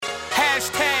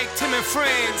Greg, Tim, and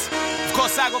friends. Of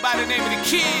course, I go by the name of the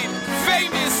Kid,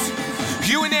 famous.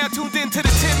 You are now tuned in to the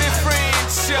Tim and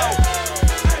Friends show.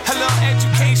 Hello,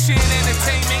 education,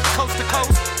 entertainment, coast to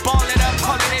coast. Ball it up,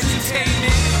 call it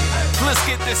entertainment. Let's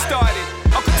get this started.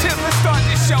 Uncle Tim, let's start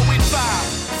this show in 5,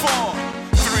 4,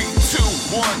 3, 2,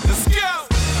 1. Let's go.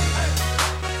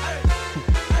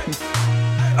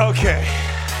 Okay.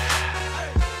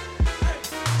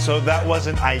 So that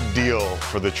wasn't ideal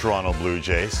for the Toronto Blue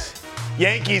Jays.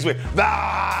 Yankees win.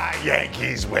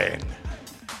 Yankees win.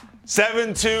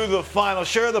 7-2 the final.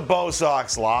 Sure, the Bo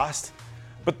Sox lost,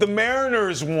 but the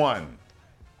Mariners won.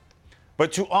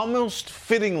 But to almost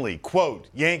fittingly quote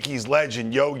Yankees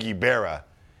legend Yogi Berra,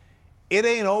 it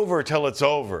ain't over till it's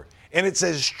over. And it's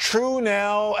as true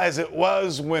now as it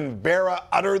was when Berra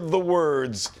uttered the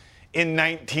words in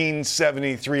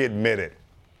 1973. Admit it.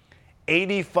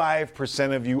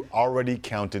 85% of you already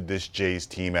counted this Jays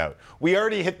team out. We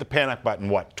already hit the panic button,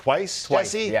 what, twice,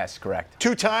 Jesse? Yes, correct.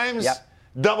 2 times? Yep.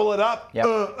 Double it up?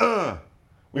 Yep.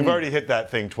 We've already hit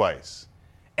that thing twice.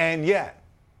 And yet,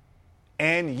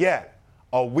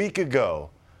 a week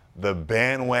ago, the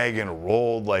bandwagon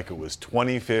rolled like it was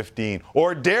 2015,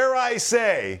 or dare I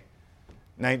say,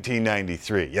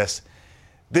 1993. Yes,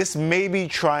 this may be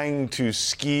trying to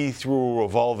ski through a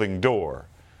revolving door,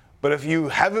 but if you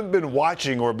haven't been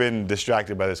watching or been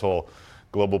distracted by this whole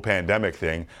global pandemic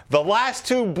thing, the last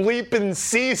 2 bleeping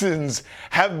seasons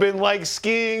have been like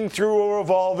skiing through a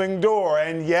revolving door,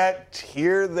 and yet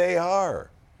here they are.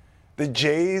 The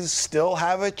Jays still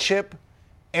have a chip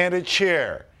and a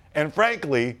chair, and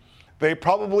frankly, they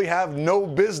probably have no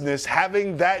business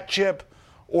having that chip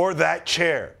or that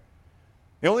chair.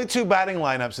 The only 2 batting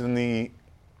lineups in the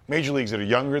major leagues that are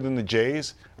younger than the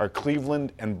Jays are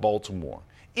Cleveland and Baltimore.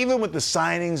 Even with the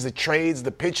signings, the trades, the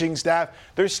pitching staff,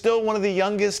 they're still one of the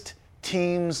youngest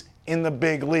teams in the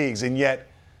big leagues. And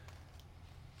yet,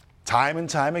 time and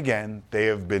time again, they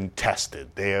have been tested.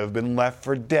 They have been left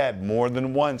for dead more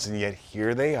than once. And yet,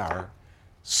 here they are,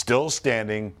 still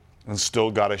standing and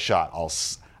still got a shot.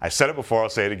 I said it before, I'll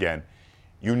say it again.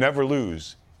 You never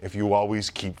lose if you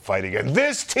always keep fighting. And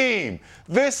this team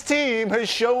has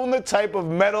shown the type of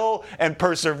mettle and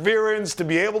perseverance to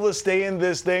be able to stay in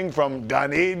this thing from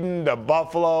Dunedin to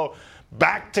Buffalo,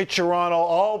 back to Toronto,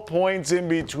 all points in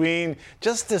between.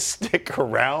 Just to stick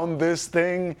around this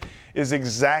thing is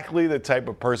exactly the type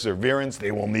of perseverance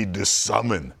they will need to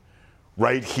summon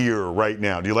right here, right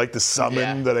now. Do you like the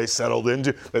summon that I settled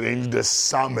into? That they need to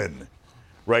summon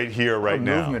right here, right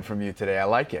now. Movement from you today. I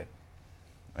like it.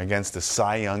 Against a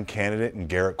Cy Young candidate and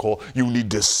Garrett Cole, you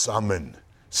need to summon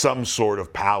some sort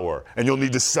of power. And you'll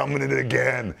need to summon it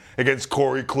again against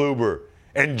Corey Kluber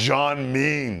and John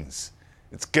Means.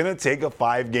 It's going to take a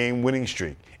 5-game winning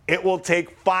streak. It will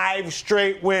take 5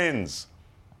 straight wins.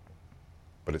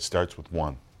 But it starts with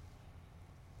 1.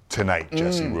 Tonight,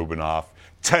 Jesse Rubinoff.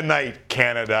 Tonight,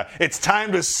 Canada. It's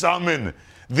time to summon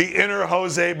the inner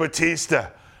Jose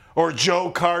Bautista or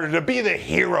Joe Carter to be the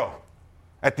hero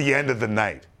at the end of the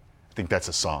night. I think that's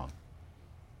a song.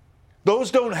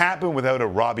 Those don't happen without a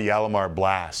Robbie Alomar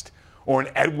blast or an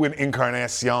Edwin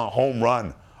Encarnacion home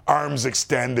run, arms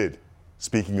extended.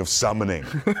 Speaking of summoning,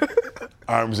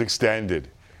 arms extended.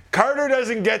 Carter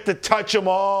doesn't get to touch them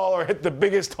all or hit the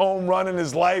biggest home run in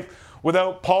his life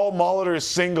without Paul Molitor's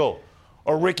single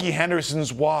or Ricky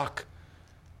Henderson's walk.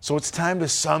 So it's time to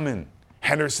summon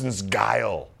Henderson's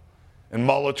guile and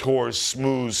Molitor's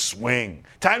smooth swing.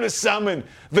 Time to summon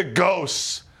the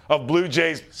ghosts of Blue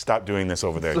Jays. Stop doing this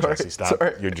over there, Jesse. Stop.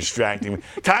 Sorry. You're distracting me.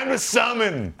 Time to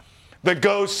summon the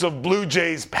ghosts of Blue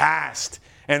Jays past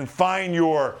and find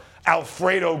your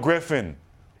Alfredo Griffin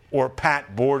or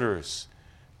Pat Borders.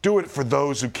 Do it for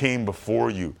those who came before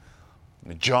you.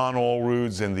 The John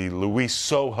Oleroods and the Luis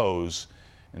Sohos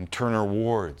and Turner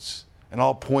Wards. And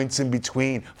all points in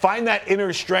between. Find that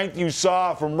inner strength you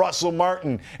saw from Russell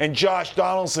Martin and Josh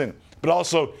Donaldson. But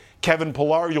also Kevin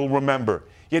Pillar, you'll remember.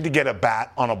 He had to get a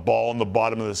bat on a ball in the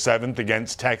bottom of the 7th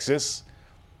against Texas.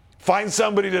 Find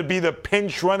somebody to be the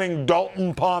pinch-running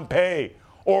Dalton Pompey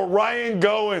or Ryan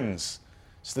Goins.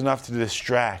 Just enough to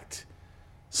distract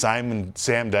Sam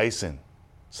Dyson.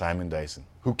 Simon Dyson.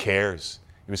 Who cares?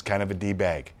 He was kind of a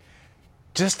D-bag.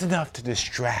 Just enough to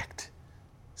distract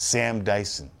Sam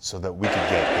Dyson so that we could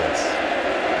get this.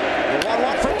 The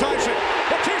 1-1 for Dyson.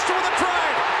 Bautista with a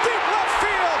drive. Deep left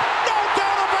field. No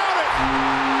doubt about it.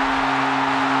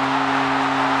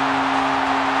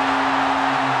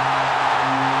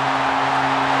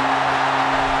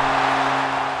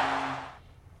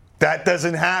 That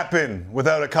doesn't happen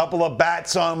without a couple of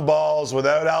bats on balls,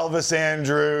 without Elvis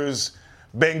Andrus,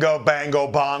 bingo, bango,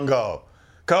 bongo.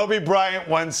 Kobe Bryant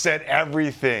once said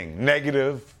everything,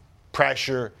 negative,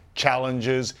 pressure,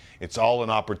 challenges, it's all an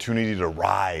opportunity to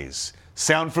rise.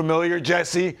 Sound familiar,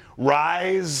 Jesse?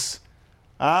 Rise?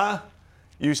 Huh?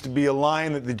 Used to be a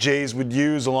line that the Jays would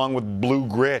use along with blue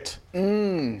grit.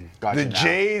 The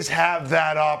Jays have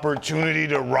that opportunity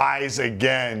to rise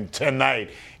again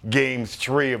tonight. Game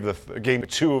 2 of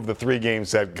the 3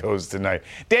 games that goes tonight.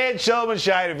 Dan Shulman,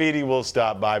 Shai Davidi will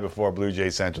stop by before Blue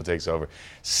Jays Central takes over.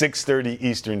 6:30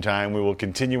 Eastern Time. We will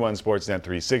continue on Sportsnet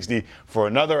 360 for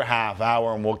another half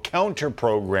hour, and we'll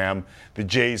counter-program the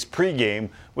Jays pregame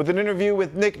with an interview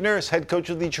with Nick Nurse, head coach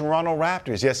of the Toronto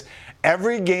Raptors. Yes,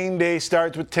 every game day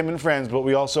starts with Tim and Friends, but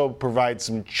we also provide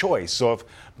some choice. So if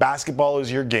basketball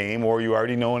is your game, or you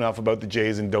already know enough about the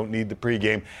Jays and don't need the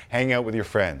pregame, hang out with your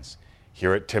friends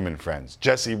here at Tim and Friends.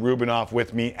 Jesse Rubinoff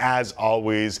with me, as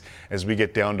always, as we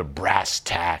get down to brass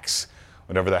tacks,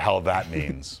 whatever the hell that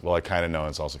means. Well, I kind of know.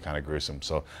 It's also kind of gruesome.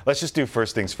 So let's just do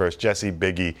first things first. Jesse,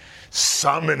 Biggie,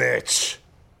 summon it.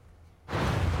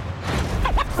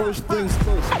 First things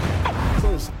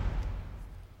first.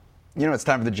 You know what it's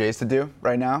time for the Jays to do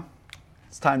right now?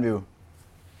 It's time to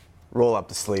roll up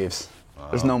the sleeves.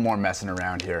 There's no more messing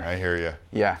around here. I hear you.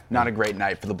 Yeah, not a great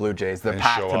night for the Blue Jays. The And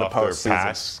path show to the off their postseason.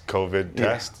 past COVID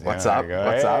test. What's Yeah, up? there you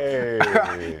go. What's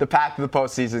up? Hey. The path to the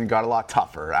postseason got a lot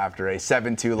tougher after a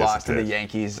 7-2 loss to the did.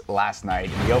 Yankees last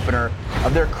night. In the opener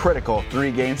of their critical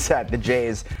 3-game set, the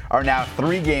Jays are now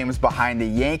 3 games behind the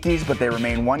Yankees, but they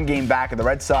remain 1 game back of the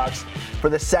Red Sox for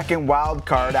the second wild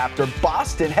card after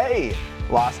Boston,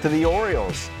 lost to the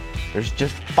Orioles. There's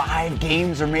just 5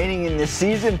 games remaining in this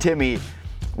season, Timmy.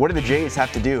 What do the Jays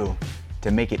have to do to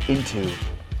make it into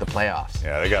the playoffs?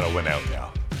 Yeah, they got to win out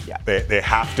now. Yeah. They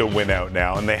have to win out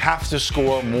now, and they have to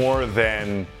score more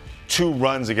than 2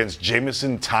 runs against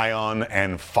Jamison, Taillon,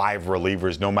 and 5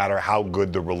 relievers, no matter how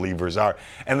good the relievers are.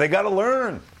 And they got to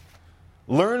learn.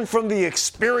 Learn from the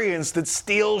experience that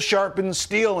steel sharpens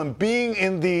steel, and being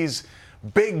in these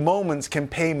big moments can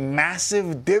pay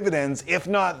massive dividends, if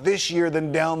not this year,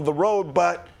 then down the road.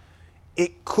 But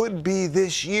it could be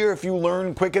this year if you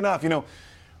learn quick enough. You know,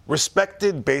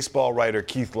 respected baseball writer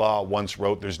Keith Law once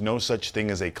wrote, "There's no such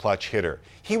thing as a clutch hitter."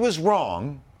 He was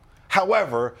wrong.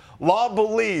 However, Law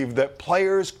believed that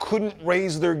players couldn't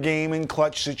raise their game in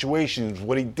clutch situations.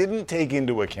 What he didn't take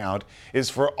into account is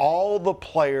for all the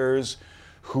players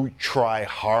who try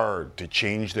hard to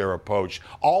change their approach,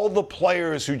 all the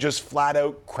players who just flat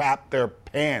out crap their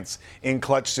pants in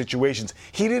clutch situations.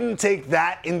 He didn't take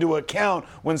that into account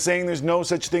when saying there's no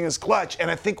such thing as clutch,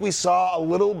 and I think we saw a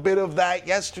little bit of that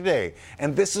yesterday,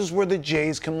 and this is where the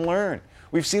Jays can learn.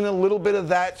 We've seen a little bit of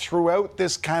that throughout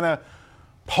this kind of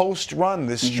post-run,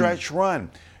 this stretch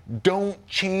run. Don't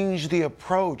change the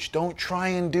approach. Don't try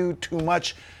and do too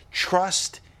much.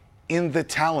 Trust in the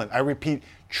talent. I repeat,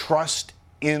 trust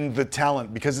in the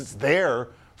talent, because it's there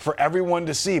for everyone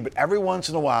to see. But every once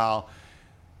in a while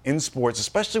in sports,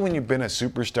 especially when you've been a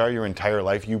superstar your entire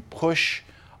life, you push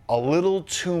a little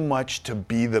too much to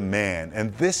be the man.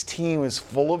 And this team is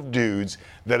full of dudes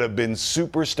that have been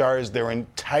superstars their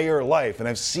entire life. And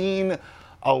I've seen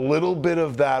a little bit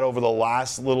of that over the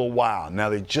last little while. Now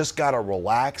they just got to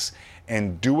relax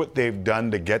and do what they've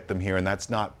done to get them here, and that's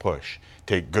not push.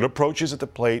 Take good approaches at the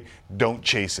plate, don't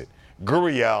chase it.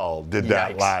 Gurriel did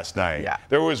that last night. Yeah.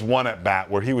 There was one at bat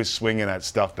where he was swinging at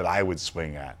stuff that I would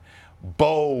swing at.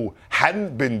 Bo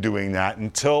hadn't been doing that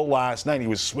until last night. He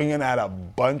was swinging at a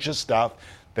bunch of stuff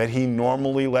that he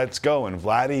normally lets go, and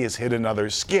Vladdy has hit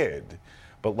another skid.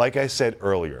 But like I said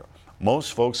earlier,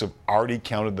 most folks have already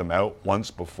counted them out once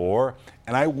before,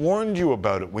 and I warned you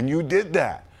about it when you did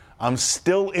that. I'm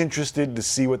still interested to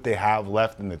see what they have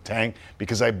left in the tank,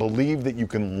 because I believe that you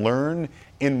can learn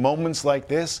in moments like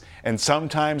this, and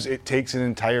sometimes it takes an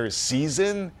entire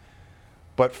season,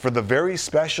 but for the very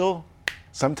special,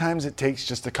 sometimes it takes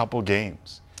just a couple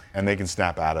games, and they can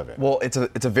snap out of it. Well, it's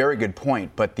a very good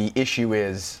point, but the issue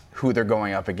is who they're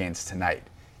going up against tonight.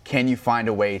 Can you find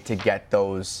a way to get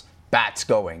those bats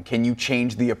going? Can you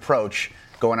change the approach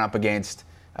going up against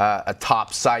a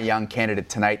top Cy Young candidate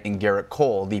tonight in Garrett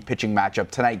Cole? The pitching matchup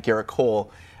tonight, Garrett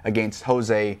Cole against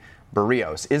Jose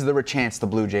Barrios. Is there a chance the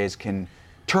Blue Jays can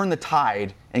turn the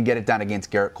tide and get it done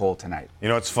against Garrett Cole tonight? You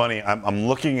know, it's funny. I'm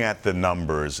looking at the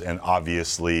numbers, and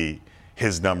obviously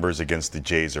his numbers against the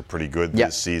Jays are pretty good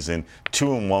this season.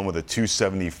 2-1 with a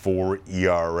 2.74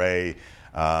 ERA.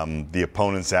 The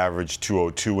opponent's average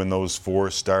 2.02 in those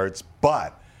 4 starts.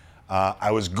 But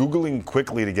I was Googling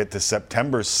quickly to get to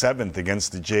September 7th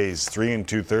against the Jays. 3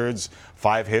 2/3,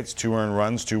 5 hits, 2 earned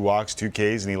runs, 2 walks, 2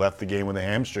 Ks, and he left the game with a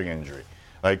hamstring injury.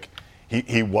 Like,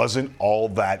 He wasn't all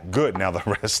that good. Now,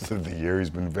 the rest of the year, he's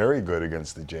been very good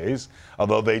against the Jays,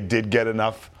 although they did get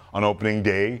enough on opening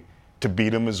day to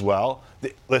beat him as well.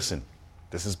 Listen,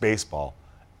 this is baseball.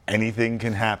 Anything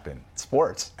can happen.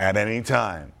 Sports. At any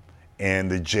time.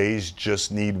 And the Jays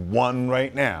just need one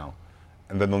right now,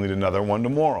 and then they'll need another one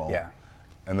tomorrow. Yeah.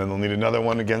 And then they'll need another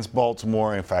one against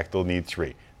Baltimore. In fact, they'll need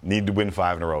 3. Need to win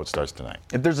 5 in a row. It starts tonight.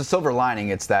 If there's a silver lining,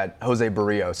 it's that Jose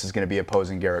Barrios is going to be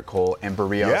opposing Garrett Cole, and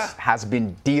Barrios has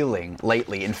been dealing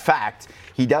lately. In fact,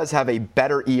 he does have a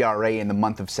better ERA in the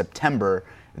month of September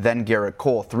than Garrett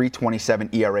Cole.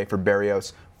 3.27 ERA for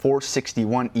Barrios,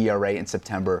 4.61 ERA in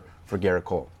September for Garrett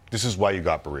Cole. This is why you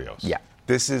got Barrios. Yeah.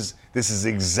 This is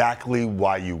exactly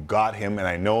why you got him, and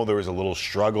I know there was a little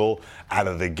struggle out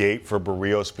of the gate for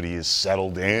Barrios, but he has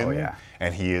settled in,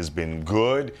 and he has been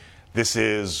good. This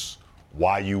is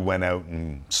why you went out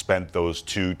and spent those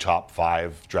 2 top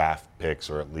 5 draft picks,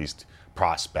 or at least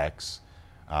prospects,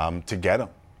 to get him.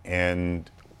 And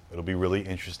it'll be really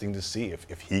interesting to see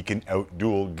if he can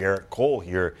outduel Garrett Cole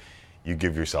here. You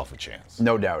give yourself a chance.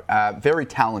 No doubt. Very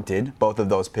talented, both of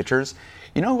those pitchers.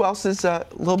 You know who else is a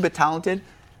little bit talented?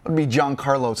 It would be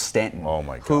Giancarlo Stanton. Oh,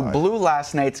 my God. Who blew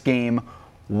last night's game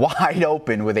wide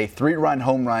open with a 3-run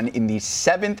home run in the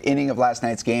 7th inning of last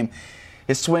night's game.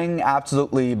 His swing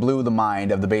absolutely blew the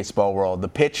mind of the baseball world. The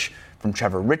pitch from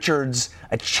Trevor Richards,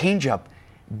 a changeup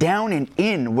down and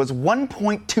in, was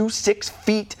 1.26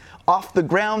 feet off the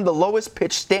ground, the lowest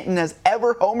pitch Stanton has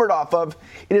ever homered off of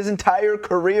in his entire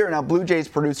career. Now, Blue Jays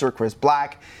producer Chris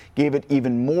Black gave it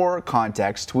even more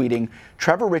context, tweeting,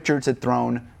 Trevor Richards had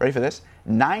thrown, ready for this,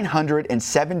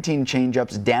 917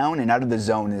 changeups down and out of the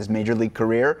zone in his major league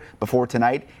career before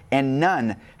tonight, and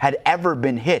none had ever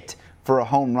been hit for a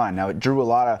home run. Now, it drew a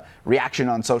lot of reaction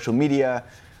on social media.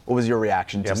 What was your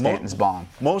reaction to Stanton's bomb?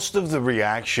 Most of the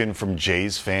reaction from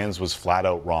Jays fans was flat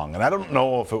out wrong. And I don't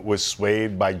know if it was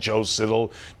swayed by Joe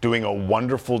Siddall doing a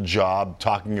wonderful job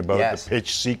talking about the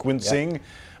pitch sequencing. Yep.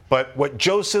 But what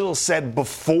Joe Siddall said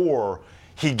before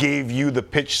he gave you the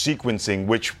pitch sequencing,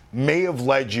 which may have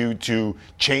led you to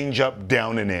change up,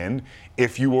 down, and in,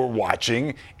 if you were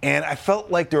watching. And I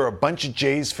felt like there were a bunch of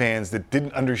Jays fans that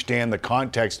didn't understand the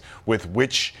context with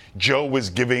which Joe was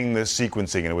giving the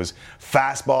sequencing. And it was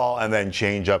fastball and then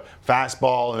change up,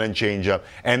 fastball and then change up.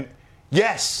 And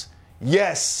yes,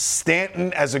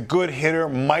 Stanton as a good hitter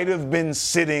might have been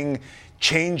sitting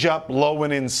change up low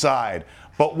and inside.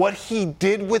 But what he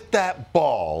did with that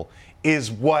ball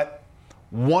is what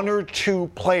 1 or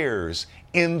 2 players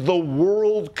in the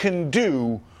world can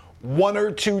do 1 or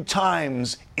 2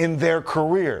 times in their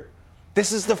career.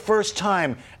 This is the first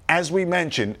time, as you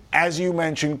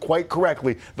mentioned quite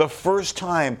correctly, the first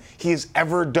time he's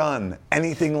ever done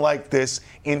anything like this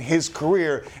in his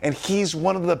career, and he's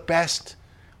one of the best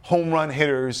home run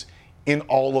hitters in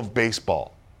all of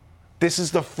baseball. This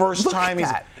is the first time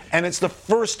and it's the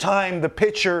first time the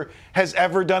pitcher has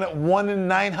ever done it, 1 in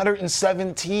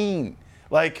 917.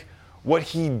 Like, what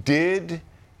he did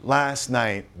last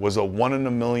night was a 1 in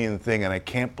a million thing, and I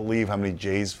can't believe how many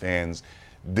Jays fans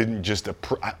didn't just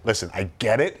listen. I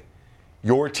get it.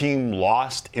 Your team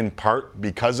lost in part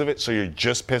because of it, so you're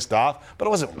just pissed off. But it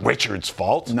wasn't Richards'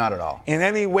 fault. Not at all. In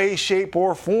any way, shape,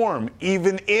 or form,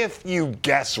 even if you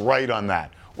guess right on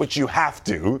that, which you have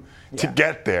to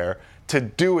get there, to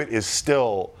do it is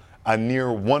still a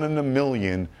near 1 in a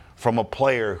million from a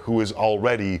player who is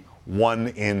already 1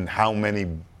 in how many,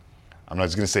 I'm not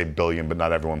going to say billion, but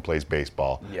not everyone plays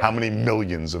baseball. Yeah. How many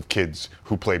millions of kids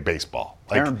who play baseball?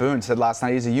 Aaron Boone said last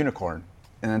night he's a unicorn.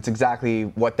 And that's exactly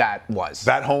what that was.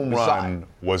 That home run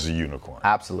was a unicorn.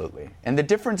 Absolutely. And the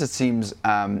difference, it seems,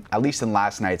 at least in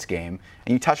last night's game,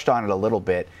 and you touched on it a little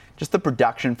bit, just the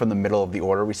production from the middle of the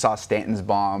order. We saw Stanton's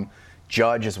bomb,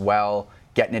 Judge as well,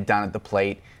 getting it down at the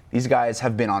plate. These guys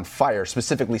have been on fire,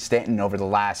 specifically Stanton over the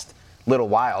last little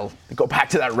while. Go back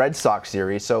to that Red Sox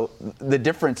series. So the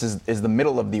difference is the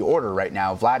middle of the order right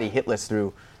now. Vladdy hitless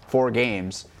through 4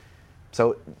 games.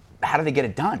 So how do they get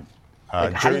it done?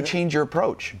 How do you change your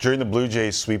approach? During the Blue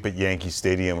Jays sweep at Yankee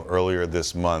Stadium earlier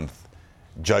this month,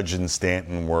 Judge and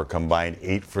Stanton were combined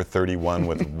 8 for 31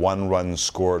 with 1 run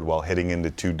scored while hitting into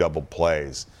 2 double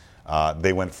plays.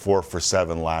 They went 4 for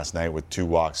 7 last night with 2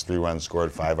 walks, 3 runs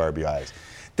scored, 5 RBIs.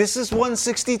 This is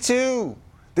 162.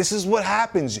 This is what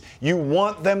happens. You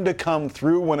want them to come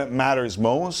through when it matters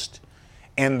most,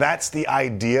 and that's the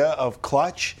idea of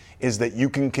clutch, is that you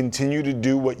can continue to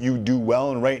do what you do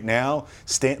well. And right now,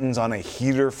 Stanton's on a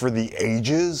heater for the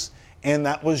ages, and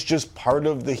that was just part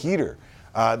of the heater.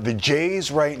 The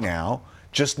Jays right now,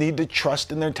 just need to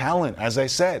trust in their talent. As I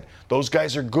said, those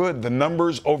guys are good. The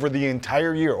numbers over the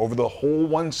entire year, over the whole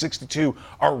 162,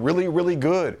 are really, really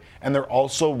good. And they're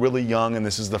also really young, and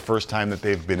this is the first time that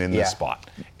they've been in this spot.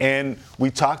 And we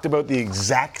talked about the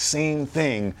exact same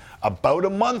thing about a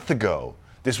month ago.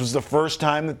 This was the first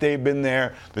time that they've been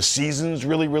there. The season's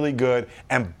really, really good,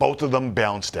 and both of them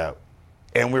bounced out.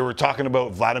 And we were talking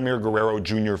about Vladimir Guerrero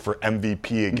Jr. for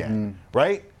MVP again,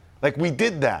 right? Like, we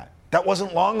did that. That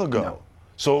wasn't long ago. No.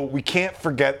 So we can't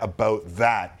forget about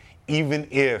that, even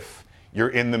if you're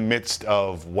in the midst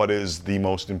of what is the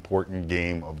most important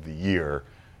game of the year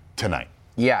tonight.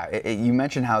 Yeah, you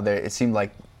mentioned how it seemed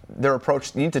like their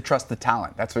approach, you need to trust the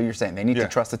talent. That's what you're saying. They need to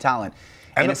trust the talent.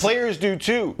 And the players do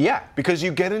too. Yeah. Because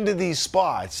you get into these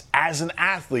spots as an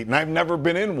athlete, and I've never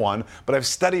been in one, but I've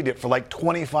studied it for like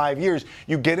 25 years.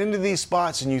 You get into these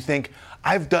spots and you think,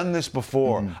 I've done this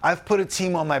before. I've put a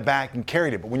team on my back and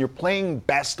carried it. But when you're playing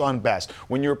best on best,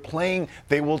 when you're playing,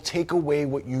 they will take away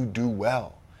what you do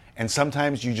well. And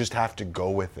sometimes you just have to go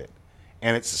with it.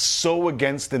 And it's so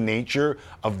against the nature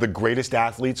of the greatest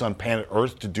athletes on planet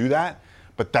Earth to do that.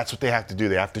 But that's what they have to do.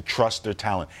 They have to trust their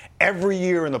talent. Every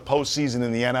year in the postseason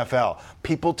in the NFL,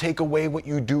 people take away what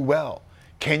you do well.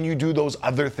 Can you do those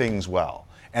other things well?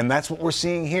 And that's what we're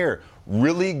seeing here.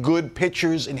 Really good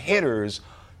pitchers and hitters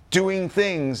doing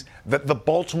things that the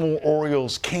Baltimore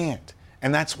Orioles can't.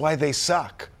 And that's why they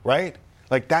suck, right?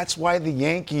 Like, that's why the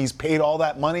Yankees paid all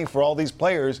that money for all these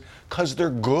players, because they're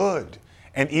good.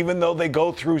 And even though they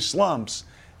go through slumps,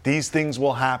 these things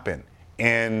will happen.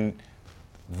 And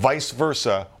vice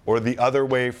versa, or the other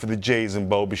way for the Jays and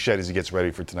Bo Bichette as he gets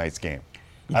ready for tonight's game.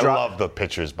 I love the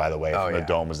pictures, by the way, from the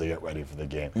Dome as they get ready for the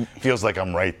game. Feels like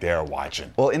I'm right there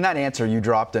watching. Well, in that answer, you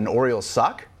dropped an Orioles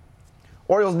suck.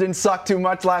 Orioles didn't suck too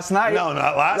much last night. No,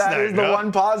 not last night. That is the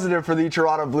one positive for the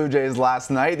Toronto Blue Jays last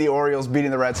night. The Orioles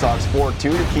beating the Red Sox 4-2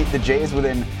 to keep the Jays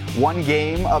within one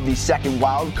game of the second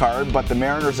wild card, but the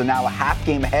Mariners are now a half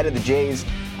game ahead of the Jays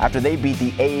after they beat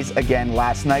the A's again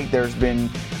last night. There's been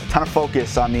a ton of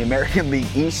focus on the American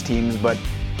League East teams, but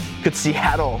could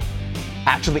Seattle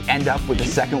actually end up with the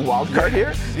second wild card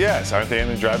here? Yes, aren't they in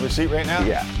the driver's seat right now?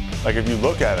 Yeah. Like, if you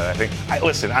look at it, I think,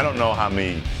 listen, I don't know how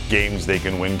many games they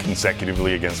can win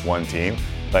consecutively against one team.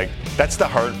 Like, that's the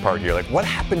hard part here. Like, what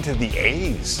happened to the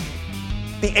A's?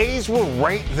 The A's were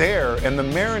right there, and the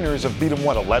Mariners have beat them,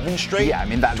 11 straight? Yeah, I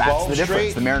mean, that's the difference.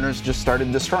 Straight? The Mariners just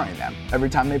started destroying them every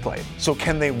time they played. So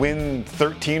can they win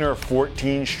 13 or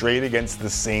 14 straight against the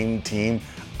same team?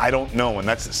 I don't know, and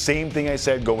that's the same thing I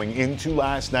said going into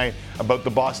last night about the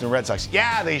Boston Red Sox.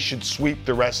 Yeah, they should sweep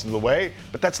the rest of the way,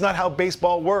 but that's not how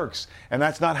baseball works, and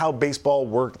that's not how baseball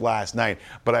worked last night.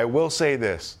 But I will say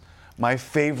this. My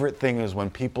favorite thing is when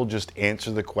people just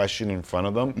answer the question in front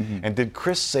of them. And did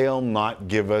Chris Sale not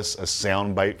give us a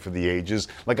soundbite for the ages?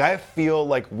 Like, I feel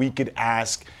like we could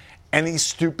ask any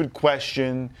stupid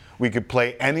question, we could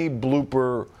play any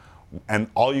blooper, and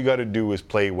all you got to do is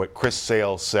play what Chris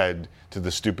Sale said to the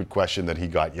stupid question that he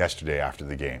got yesterday after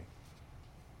the game.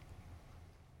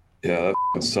 Yeah,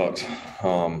 that sucked.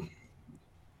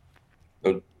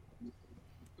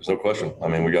 There's no question. I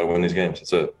mean, we got to win these games.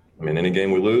 That's it. I mean, any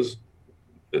game we lose,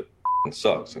 it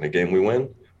sucks. Any game we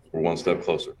win, we're one step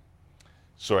closer.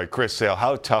 Sorry, Chris Sale,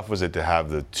 how tough was it to have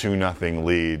the 2-0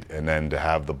 lead and then to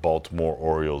have the Baltimore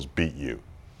Orioles beat you?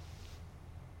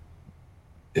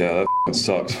 Yeah, that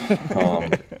sucked.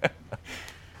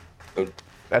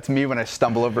 That's me when I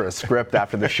stumble over a script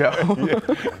after the show.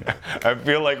 I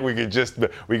feel like we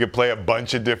could play a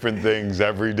bunch of different things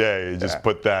every day and just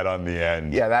put that on the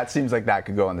end. Yeah, that seems like that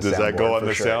could go on the soundboard. Does that go on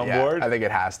the sure. soundboard? Yeah, I think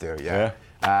it has to, yeah.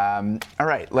 All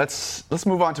right, let's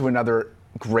move on to another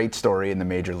great story in the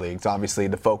major leagues. Obviously,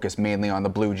 the focus mainly on the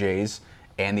Blue Jays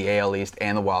and the AL East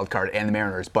and the wild card and the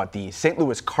Mariners, but the St.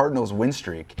 Louis Cardinals win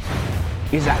streak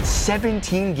is at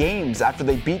 17 games after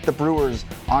they beat the Brewers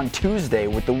on Tuesday.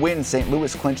 With the win, St.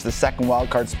 Louis clinched the second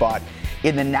wildcard spot.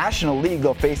 In the National League,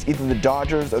 they'll face either the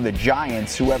Dodgers or the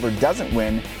Giants, whoever doesn't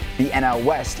win the NL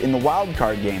West in the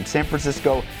wildcard game. San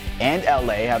Francisco and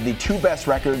LA have the two best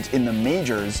records in the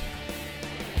majors.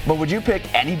 But would you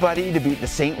pick anybody to beat the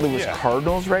St. Louis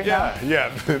Cardinals right now? Yeah.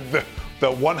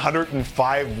 The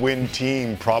 105-win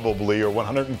team probably, or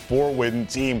 104-win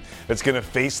team that's going to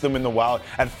face them in the wild.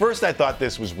 At first, I thought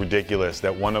this was ridiculous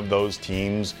that one of those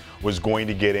teams was going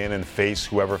to get in and face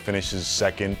whoever finishes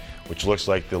second, which looks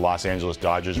like the Los Angeles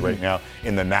Dodgers right now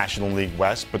in the National League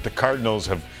West. But the Cardinals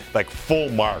have like full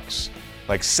marks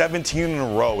Like 17 in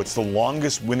a row. It's the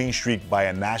longest winning streak by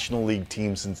a National League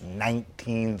team since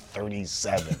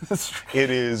 1937. It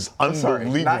is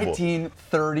unbelievable.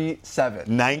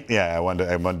 1937. I wanted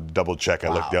to double check. I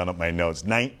looked down at my notes.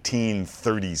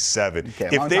 1937. Okay,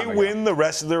 if they win the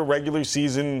rest of their regular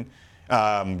season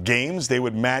games, they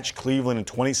would match Cleveland in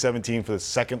 2017 for the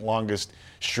second longest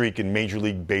streak in Major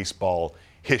League Baseball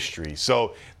history.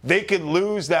 So they could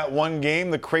lose that one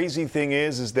game. The crazy thing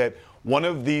is that one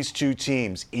of these two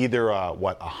teams, either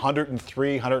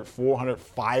 103, 104,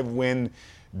 105 win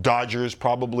Dodgers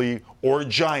probably, or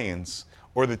Giants,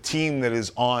 or the team that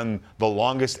is on the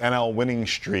longest NL winning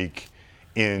streak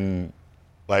in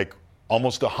like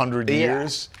almost 100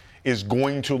 years, is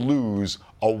going to lose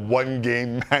a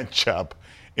one-game matchup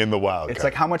in the wild card. It's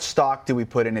like, how much stock do we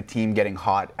put in a team getting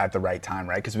hot at the right time,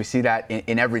 right? Because we see that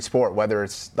in every sport, whether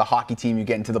it's the hockey team, you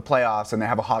get into the playoffs and they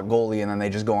have a hot goalie and then they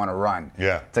just go on a run.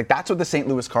 Yeah. It's like, that's what the St.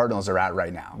 Louis Cardinals are at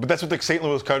right now. But that's what the St.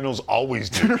 Louis Cardinals always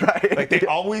do. Right. Like, they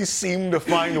always seem to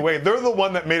find a way. They're the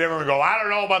one that made everyone go, I don't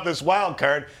know about this wild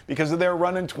card, because of their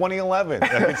run in 2011.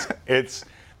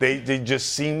 They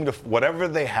just seem to, whatever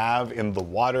they have in the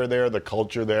water there, the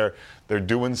culture there, they're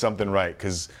doing something right.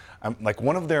 Because like,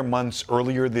 one of their months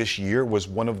earlier this year was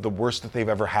one of the worst that they've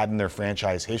ever had in their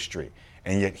franchise history.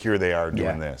 And yet here they are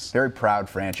doing this. Very proud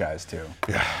franchise, too.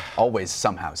 Yeah. Always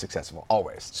somehow successful.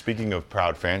 Always. Speaking of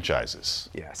proud franchises.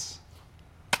 Yes.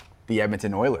 The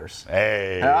Edmonton Oilers.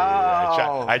 Hey.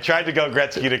 Oh. I tried to go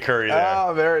Gretzky to Curry there.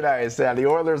 Oh, very nice. Yeah, the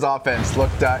Oilers offense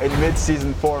looked in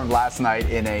mid-season form last night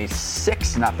in a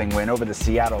 6-0 win over the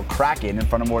Seattle Kraken in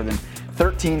front of more than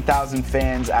 13,000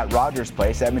 fans at Rogers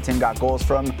Place. Edmonton got goals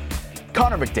from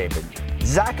Connor McDavid,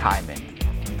 Zach Hyman,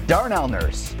 Darnell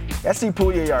Nurse, Jesse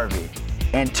Puljujarvi,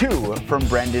 and 2 from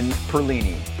Brendan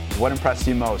Perlini. What impressed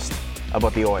you most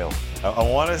about the Oil?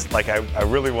 I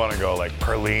really want to go like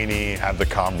Perlini, have the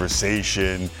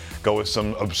conversation, go with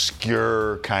some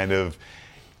obscure kind of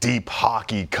deep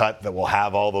hockey cut that will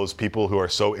have all those people who are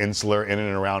so insular in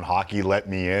and around hockey let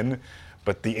me in.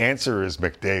 But the answer is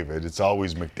McDavid. It's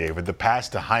always McDavid. The pass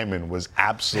to Hyman was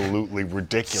absolutely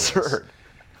ridiculous. Absurd.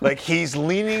 Like, he's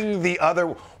leaning the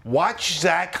other. Watch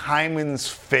Zach Hyman's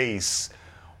face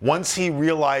once he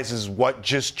realizes what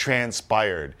just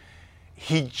transpired.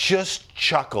 He just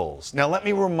chuckles. Now, let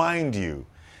me remind you,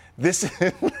 what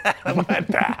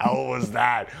the hell was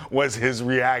that? Was his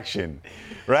reaction,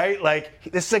 right?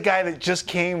 Like, this is a guy that just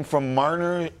came from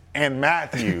Marner and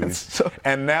Matthews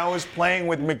and now is playing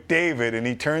with McDavid, and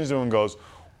he turns to him and goes,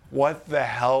 what the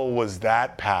hell was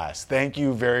that pass? Thank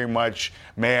you very much.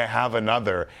 May I have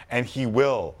another? And he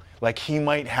will. Like, he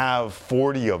might have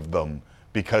 40 of them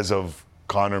because of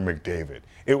Connor McDavid.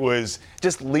 It was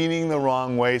just leaning the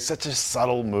wrong way, such a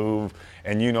subtle move.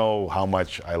 And you know how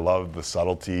much I love the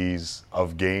subtleties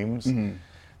of games. Mm-hmm.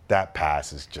 That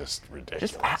pass is just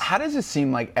ridiculous. How does it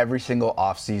seem like every single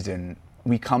offseason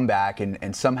we come back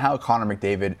and somehow Connor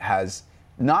McDavid has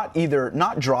not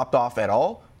dropped off at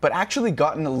all, but actually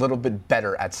gotten a little bit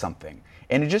better at something?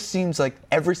 And it just seems like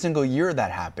every single year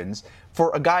that happens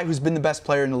for a guy who's been the best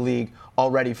player in the league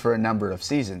already for a number of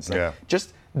seasons.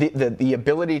 Just the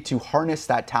ability to harness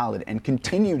that talent and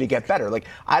continue to get better. Like,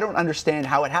 I don't understand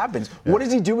how it happens. Yeah. What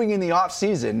is he doing in the off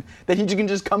season that he can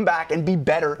just come back and be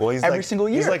better every single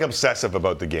year? He's like obsessive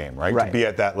about the game, right? To be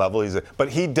at that level. But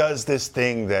he does this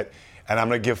thing that, and I'm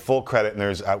going to give full credit,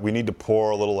 and we need to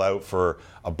pour a little out for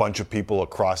a bunch of people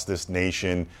across this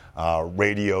nation.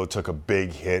 Radio took a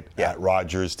big hit at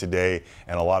Rogers today,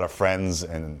 and a lot of friends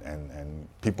and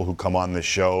people who come on this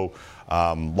show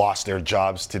lost their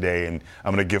jobs today. And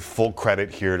I'm going to give full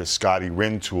credit here to Scotty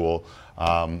Rintoul,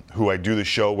 who I do the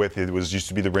show with. It used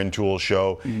to be the Rintoul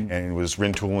Show, and it was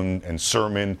Rintoul and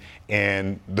Sermon.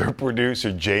 And their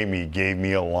producer, Jamie, gave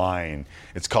me a line.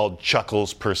 It's called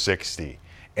Chuckles Per 60.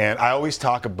 And I always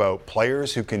talk about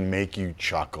players who can make you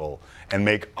chuckle and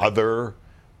make other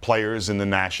players in the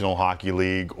National Hockey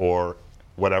League or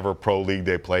whatever pro league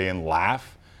they play in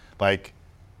laugh. Like,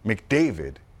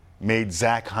 McDavid made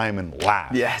Zach Hyman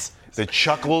laugh. Yes. The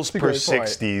chuckles per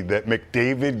 60 that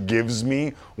McDavid gives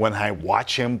me when I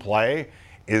watch him play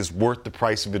is worth the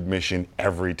price of admission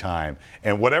every time.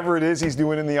 And whatever it is he's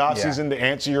doing in the offseason, to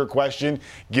answer your question,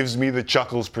 gives me the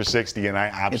chuckles per 60, and I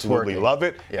absolutely love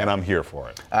it, and I'm here for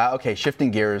it. Okay,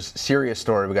 shifting gears, serious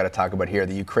story we got to talk about here.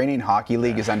 The Ukrainian Hockey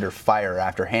League is under fire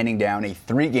after handing down a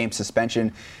 3-game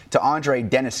suspension to Andrei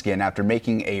Deniskin after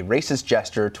making a racist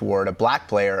gesture toward a black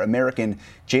player, American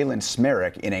Jalen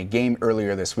Smerik, in a game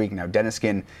earlier this week. Now,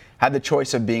 Deniskin had the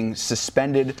choice of being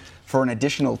suspended for an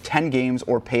additional 10 games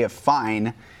or pay a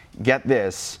fine. Get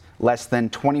this, less than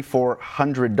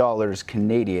 $2,400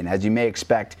 Canadian. As you may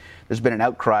expect, there's been an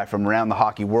outcry from around the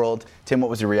hockey world. Tim, what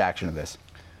was your reaction to this?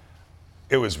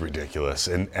 It was ridiculous,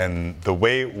 and the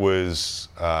way it was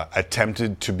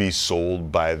attempted to be sold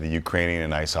by the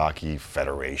Ukrainian Ice Hockey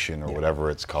Federation or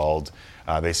whatever it's called,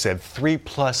 they said 3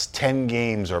 + 10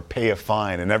 games or pay a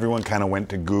fine, and everyone kind of went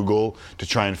to Google to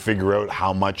try and figure out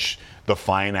how much the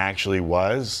fine actually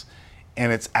was,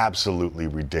 and it's absolutely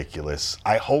ridiculous.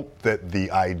 I hope that the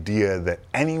idea that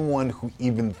anyone who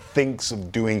even thinks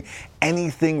of doing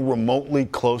anything remotely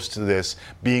close to this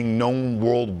being known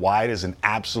worldwide as an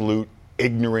absolute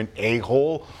ignorant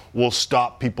a-hole will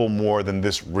stop people more than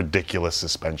this ridiculous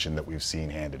suspension that we've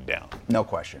seen handed down. No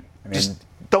question. I mean, just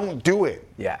don't do it.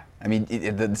 Yeah. I mean,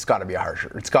 it's got to be a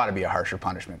harsher. It's got to be a harsher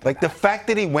punishment. Like the fact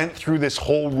that he went through this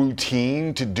whole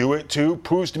routine to do it too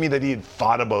proves to me that he had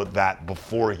thought about that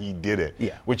before he did it.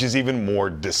 Yeah. Which is even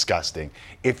more disgusting.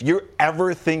 If you're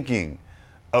ever thinking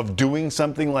of doing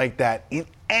something like that in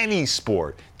any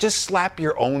sport, just slap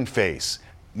your own face,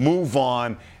 move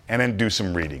on, and then do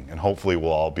some reading, and hopefully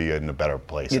we'll all be in a better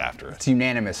place after it. It's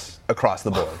unanimous across the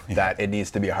board that it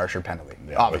needs to be a harsher penalty,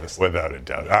 obviously. Without a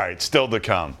doubt. All right, still to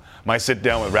come. My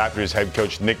sit-down with Raptors head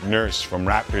coach Nick Nurse from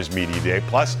Raptors Media Day.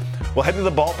 Plus, we'll head to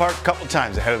the ballpark a couple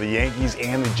times ahead of the Yankees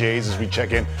and the Jays as we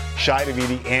check in Shai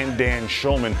Davidi and Dan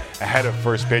Schulman ahead of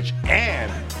first pitch. And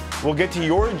we'll get to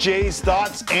your Jays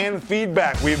thoughts and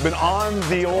feedback. We've been on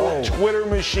the old Twitter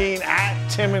machine at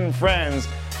Tim and Friends,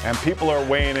 and people are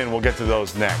weighing in. We'll get to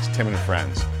those next. Tim and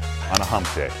Friends on a hump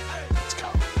day. Let's go.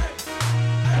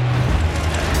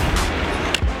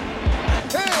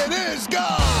 It is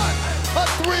gone! A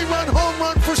 3-run home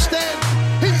run for Stanton.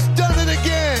 He's done it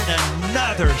again.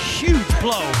 Another huge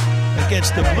blow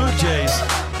against the Blue Jays.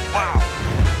 Wow.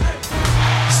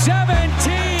 17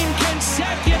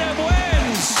 consecutive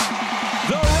wins.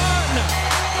 The run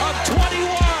of 21.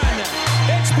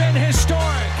 It's been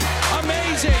historic,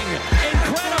 amazing,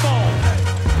 incredible.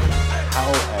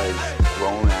 How, as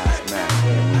grown-ass men,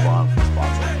 do you move on from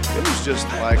spots like that? It was just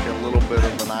like a little bit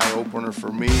of an eye-opener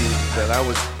for me that I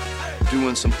was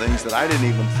doing some things that I didn't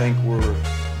even think were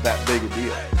that big a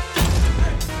deal.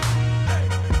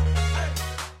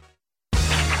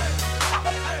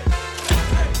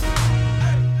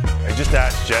 I just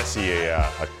asked Jesse a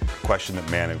question that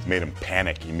made him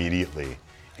panic immediately.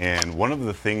 And one of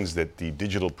the things that the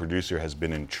digital producer has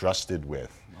been entrusted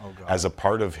with as a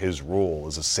part of his role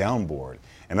is a soundboard.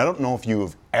 And I don't know if you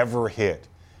have ever hit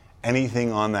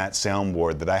anything on that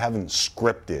soundboard that I haven't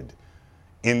scripted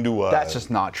into a... That's just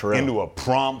not true. Into a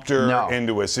prompter,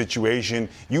 into a situation.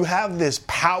 You have this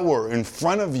power in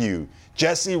front of you,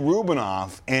 Jesse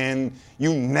Rubinoff, and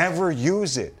you never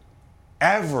use it.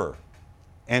 Ever.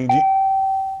 And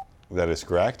that is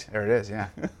correct? There it is, yeah.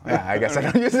 Yeah, I guess I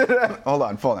don't use it. Hold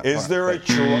on. Is there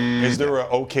a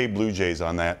OK Blue Jays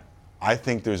on that? I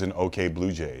think there's an OK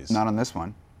Blue Jays. Not on this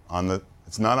one.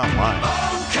 It's not on mine.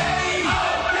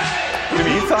 What do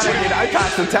you mean? You thought I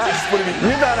passed the test. What do you mean?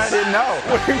 You thought I didn't know.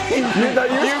 What do you mean? You thought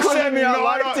you were putting me on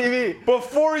live TV.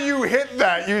 Before you hit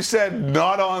that, you said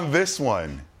not on this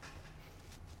one.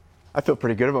 I feel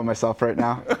pretty good about myself right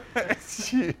now.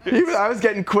 I was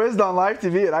getting quizzed on live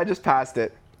TV and I just passed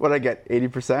it. What did I get?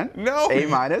 80%? No.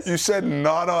 A-? You said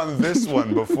not on this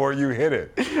one before you hit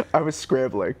it. I was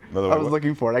scrambling. I was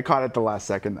looking for it. I caught it at the last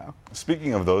second though.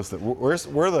 Speaking of those, where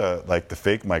are the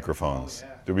fake microphones?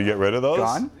 Did we get rid of those?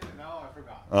 Gone? No, I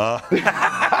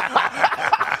forgot.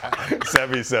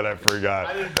 Sebi said I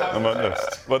forgot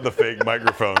about the fake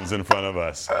microphones in front of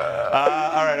us. All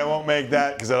right, I won't make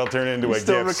that because that'll turn into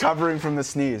Still recovering from the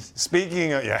sneeze.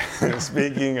 Speaking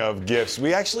of gifts,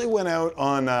 we actually went out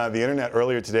on the internet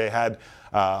earlier today, had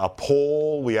a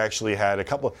poll. We actually had a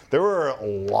couple. There were a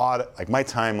lot. My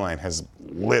timeline has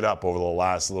lit up over the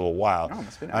last little while. Oh,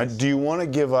 must be nice. Do you want to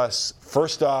give us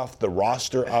first off the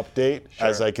roster update Sure.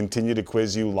 as I continue to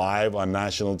quiz you live on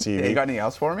national TV? Yeah, you got anything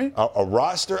else for me? A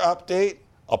roster update,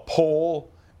 a poll,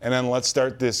 and then let's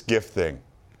start this gift thing.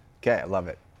 Okay, I love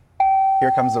it.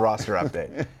 Here comes the roster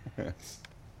update.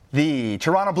 The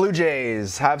Toronto Blue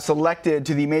Jays have selected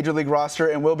to the Major League roster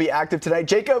and will be active tonight.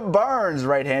 Jacob Barnes,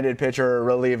 right-handed pitcher,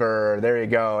 reliever. There you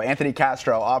go. Anthony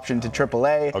Castro, option to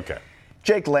AAA. Okay.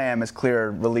 Jake Lamb has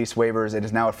cleared release waivers and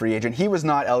is now a free agent. He was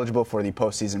not eligible for the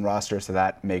postseason roster, so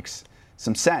that makes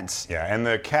some sense. Yeah, and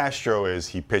the Castro is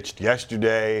he pitched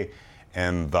yesterday,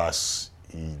 and thus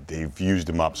they've used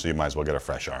him up, so you might as well get a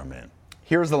fresh arm in.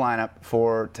 Here's the lineup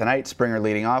for tonight. Springer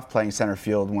leading off, playing center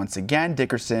field once again.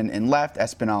 Dickerson in left,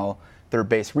 Espinal third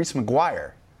base. Reese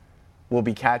McGuire will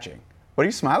be catching What are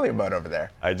you smiling about over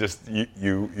there? I just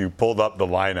you pulled up the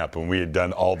lineup, and we had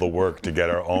done all the work to get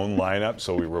our own lineup,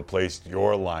 so we replaced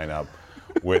your lineup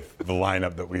with the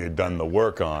lineup that we had done the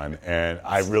work on, and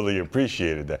I really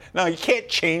appreciated that. No, you can't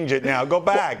change it now. Go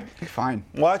back. Fine.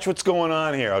 Watch what's going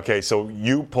on here. Okay, so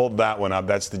you pulled that one up.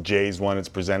 That's the Jays one. It's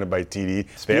presented by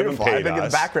TD. They haven't paid I think us.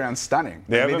 the background's stunning.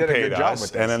 They haven't did a paid good job us,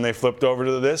 with this. and then they flipped over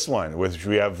to this one, which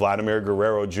we have Vladimir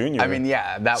Guerrero Jr. I mean,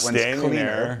 yeah, that one's standing cleaner.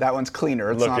 there, That one's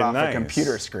cleaner. It's not looking off nice. a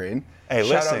computer screen. Hey,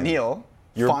 Shout out listen, Neil,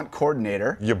 font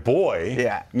coordinator. Your boy,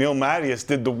 Yeah. Neil Mattias,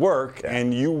 did the work,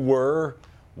 and you were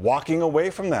walking away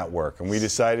from that work, and we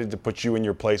decided to put you in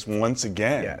your place once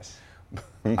again. Yes.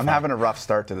 I'm having a rough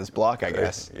start to this block, I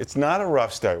guess. It's not a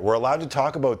rough start. We're allowed to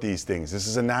talk about these things. This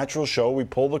is a natural show. We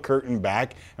pull the curtain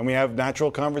back, and we have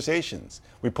natural conversations.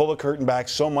 We pull the curtain back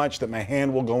so much that my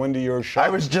hand will go into your shirt. I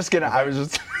was just.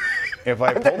 If I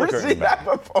I've pull the never curtain seen back.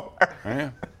 that before. Yeah.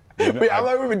 Wait, how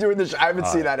long have we been doing this? I haven't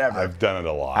seen that ever. I've done it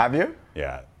a lot. Have you?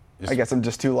 Yeah. I guess I'm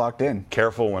just too locked in.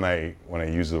 Careful when I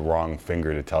use the wrong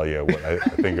finger to tell you what I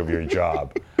think of your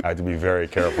job. I have to be very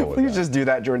careful with Please that. just do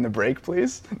that during the break,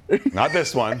 please. Not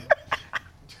this one.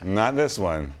 Not this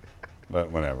one. But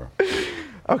whatever.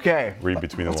 Okay. Read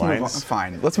between the Let's move on. lines.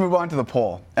 Fine. Let's move on to the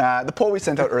poll. The poll we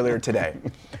sent out earlier today.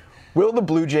 Will the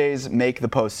Blue Jays make the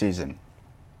postseason?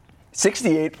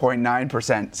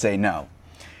 68.9% say no.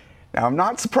 Now, I'm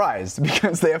not surprised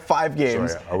because they have 5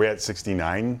 games. Sorry, are we at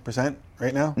 69%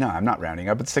 right now? No, I'm not rounding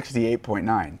up. It's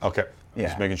 68.9. Okay. Yeah.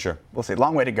 Just making sure. We'll see.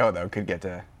 Long way to go, though. Could get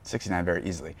to 69 very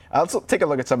easily. Let's take a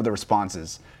look at some of the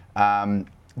responses.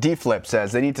 D-Flip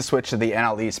says they need to switch to the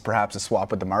NL East, perhaps a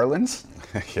swap with the Marlins.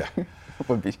 Yeah.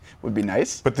 would be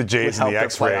nice. Put the Jays Would and the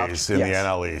help their X-rays in the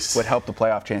NL East. Would help the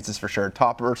playoff chances for sure.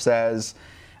 Topper says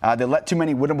they let too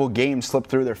many winnable games slip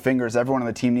through their fingers. Everyone on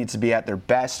the team needs to be at their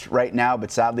best right now,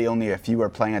 but sadly only a few are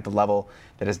playing at the level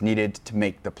that is needed to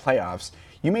make the playoffs.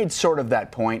 You made sort of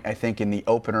that point, I think, in the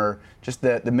opener, just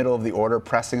the middle of the order,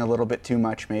 pressing a little bit too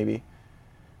much maybe.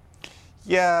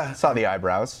 Yeah. Saw the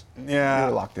eyebrows. Yeah. You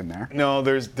were locked in there. No,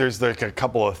 there's like a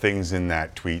couple of things in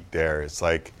that tweet there. It's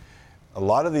like a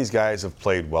lot of these guys have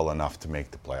played well enough to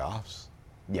make the playoffs.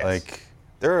 Yes. Like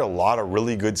there are a lot of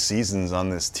really good seasons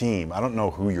on this team. I don't know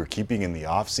who you're keeping in the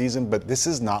off season, but this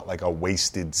is not like a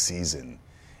wasted season.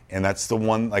 And that's the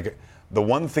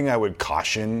one thing I would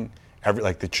caution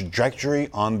the trajectory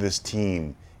on this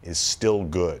team is still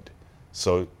good.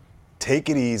 So take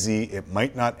it easy. It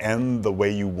might not end the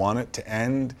way you want it to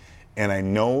end. And I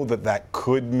know that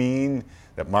could mean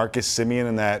that Marcus Semien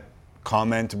and that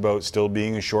comment about still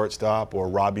being a shortstop, or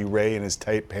Robbie Ray in his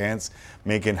tight pants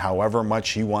making however much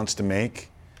he wants to make,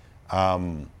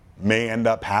 may end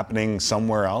up happening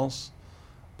somewhere else.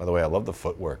 By the way, I love the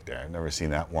footwork there. I've never seen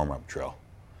that warm-up drill.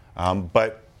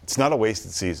 But it's not a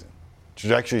wasted season.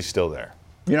 Trajectory's still there.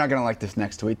 You're not going to like this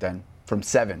next tweet then, from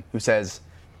Seven, who says,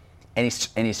 and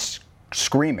he's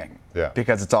screaming,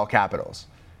 because it's all capitals.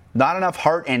 Not enough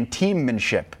heart and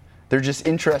teammanship. They're just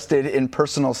interested in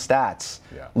personal stats.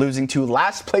 Yeah. Losing to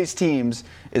last place teams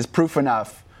is proof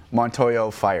enough.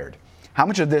 Montoyo fired. How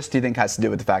much of this do you think has to do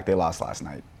with the fact they lost last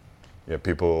night? Yeah,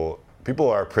 people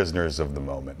are prisoners of the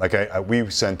moment. Like we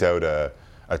sent out a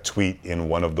tweet in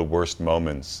one of the worst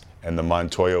moments, and the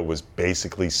Montoyo was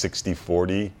basically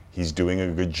 60-40. He's doing a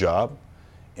good job.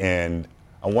 And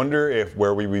I wonder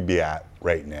where we would be at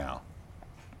right now.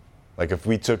 Like if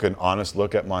we took an honest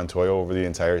look at Montoyo over the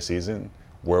entire season,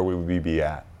 where would we be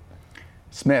at?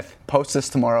 Smith, post this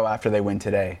tomorrow after they win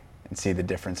today and see the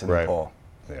difference in the poll.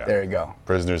 Yeah. There you go.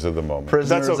 Prisoners of the moment.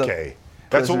 Prisoners That's okay.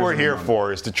 That's what we're here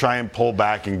for, is to try and pull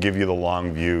back and give you the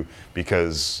long view,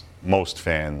 because most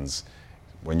fans,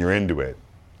 when you're into it,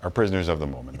 are prisoners of the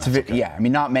moment. Yeah, I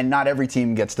mean, not every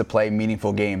team gets to play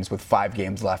meaningful games with 5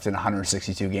 games left in a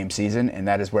 162-game season, and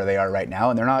that is where they are right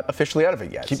now, and they're not officially out of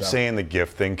it yet. Keep saying the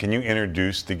gift thing. Can you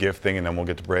introduce the gift thing, and then we'll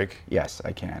get to break? Yes,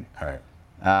 I can. All right.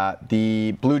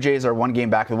 The Blue Jays are 1 game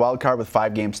back of the wild card with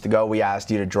 5 games to go. We asked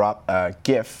you to drop a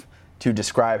GIF to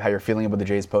describe how you're feeling about the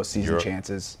Jays' postseason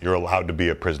chances. You're allowed to be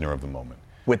a prisoner of the moment.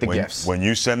 With the GIFs. When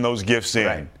you send those GIFs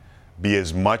in, be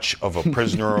as much of a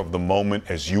prisoner of the moment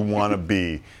as you want to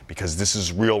be, because this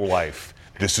is real life.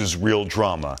 This is real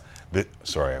drama.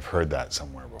 Sorry, I've heard that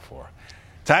somewhere before.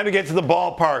 Time to get to the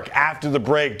ballpark after the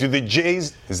break. Do the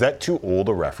Jays... Is that too old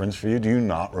a reference for you? Do you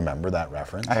not remember that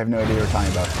reference? I have no idea what you're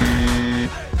talking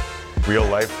about. Real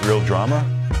life, real drama?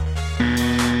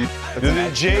 Do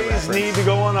the Jays need to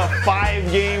go on a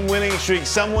 5-game winning streak?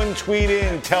 Someone tweet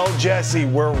in, tell Jesse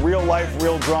where real life,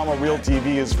 real drama, real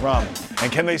TV is from.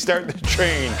 And can they start the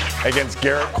train against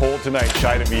Garrett Cole tonight?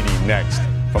 Chai Davidi next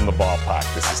from the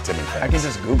ballpark. This is Tim and Frank. I can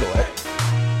just Google it.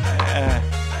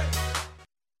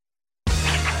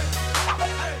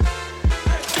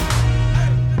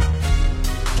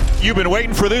 You've been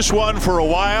waiting for this one for a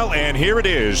while, and here it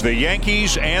is. The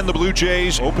Yankees and the Blue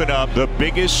Jays open up the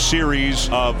biggest series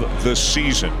of the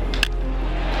season.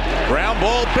 Ground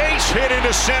ball, base hit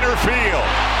into center field.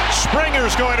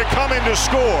 Springer's going to come in to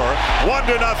score.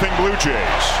 1-0 Blue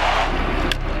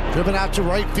Jays. Driven out to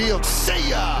right field. See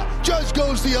ya! Judge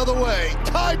goes the other way.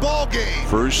 Tie ball game.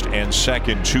 First and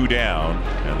second, 2 down,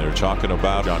 and they're talking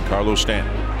about Giancarlo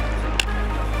Stanton.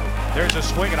 There's a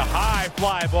swing and a high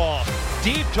fly ball.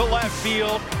 Deep to left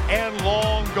field and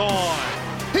long gone.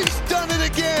 He's done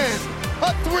it again.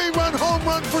 A 3-run home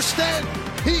run for Stanton.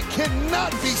 He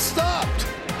cannot be stopped.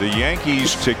 The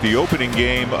Yankees take the opening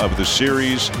game of the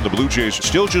series. The Blue Jays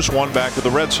still just one back of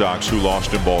the Red Sox, who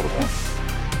lost in Baltimore.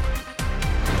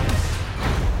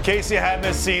 In case you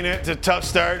hadn't seen it, it's a tough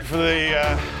start for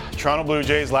the Toronto Blue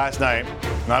Jays last night.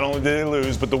 Not only did they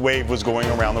lose, but the wave was going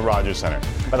around the Rogers Center.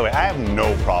 By the way, I have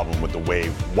no problem with the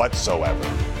wave whatsoever.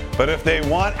 But if they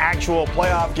want actual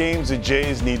playoff games, the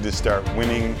Jays need to start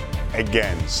winning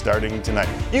again, starting tonight.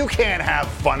 You can't have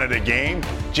fun at a game.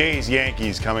 Jays,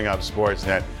 Yankees coming up,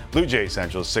 Sportsnet. Blue Jay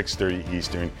Central, 6:30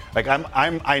 Eastern. Like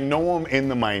I know I'm in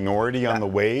the minority on the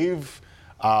wave,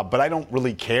 but I don't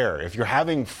really care. If you're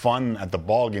having fun at the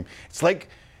ball game, it's like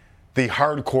the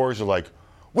hardcores are like,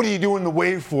 what are you doing the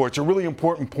wave for? It's a really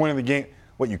important point of the game.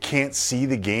 What, you can't see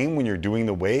the game when you're doing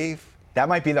the wave? That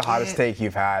might be the hottest take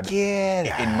you've had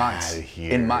in months.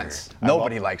 In months.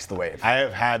 Nobody likes the wave. I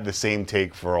have had the same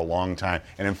take for a long time.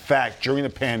 And in fact, during the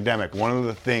pandemic, one of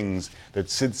the things that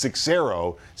Sid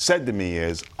Cicero said to me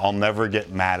is, I'll never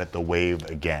get mad at the wave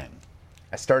again.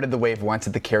 I started the wave once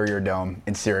at the Carrier Dome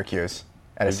in Syracuse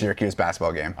at a Syracuse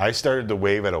basketball game. I started the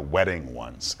wave at a wedding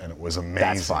once, and it was amazing.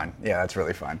 That's fun. Yeah, that's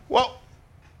really fun. Well,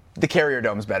 the Carrier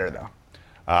Dome's better, though.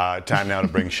 Time now to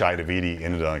bring Shai Davidi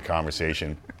into the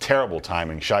conversation. Terrible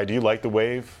timing. Shai, do you like the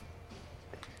wave?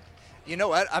 You know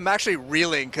what? I'm actually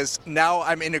reeling because now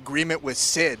I'm in agreement with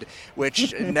Sid,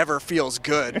 which never feels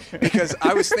good. Because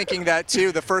I was thinking that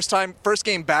too. The first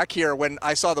game back here when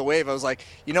I saw the wave, I was like,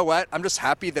 you know what? I'm just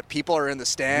happy that people are in the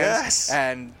stands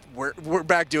and we're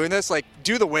back doing this. Like,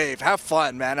 do the wave, have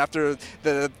fun, man. After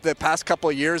the past couple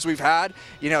of years we've had,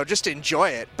 just enjoy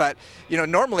it. But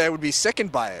normally I would be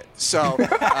sickened by it. So,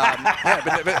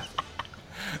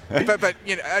 But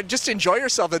just enjoy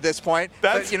yourself at this point.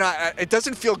 But, it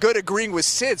doesn't feel good agreeing with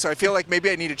Sid, so I feel like maybe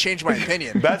I need to change my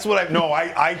opinion. That's what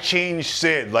I changed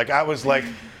Sid. Like, I was like,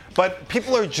 but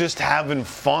people are just having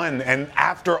fun. And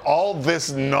after all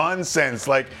this nonsense,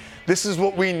 like, this is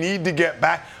what we need to get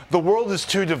back. The world is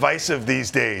too divisive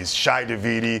these days, Shai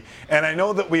Davidi. And I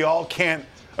know that we all can't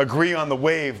agree on the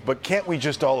wave, but can't we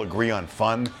just all agree on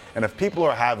fun? And if people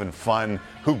are having fun,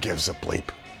 who gives a bleep?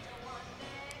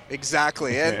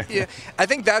 Exactly, and I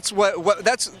think that's what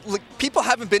people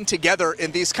haven't been together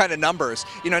in these kind of numbers.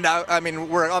 Now, I mean,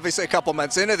 we're obviously a couple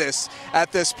months into this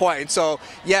at this point, so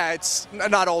yeah, it's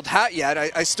not old hat yet.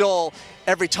 I still,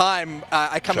 every time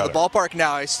I come to the ballpark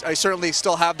now, I certainly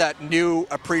still have that new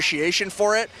appreciation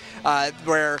for it,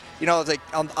 where it's like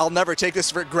I'll never take this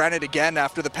for granted again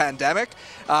after the pandemic.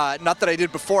 Not that I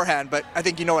did beforehand, but I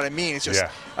think you know what I mean. It's just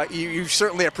you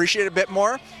certainly appreciate it a bit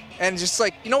more. And just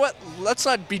like, you know what, let's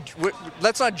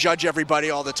not judge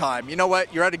everybody all the time. You know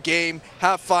what, you're at a game,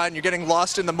 have fun, you're getting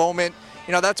lost in the moment.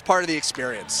 That's part of the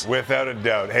experience. Without a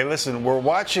doubt. Hey, listen, we're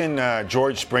watching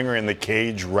George Springer in the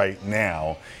cage right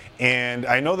now. And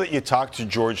I know that you talked to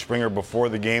George Springer before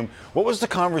the game. What was the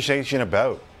conversation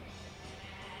about?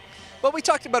 Well, we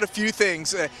talked about a few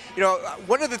things.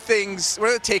 One of the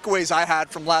takeaways I had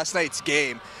from last night's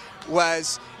game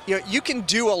was, you can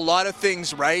do a lot of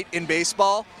things right in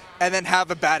baseball and then have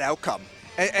a bad outcome.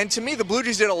 And to me, the Blue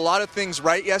Jays did a lot of things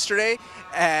right yesterday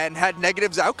and had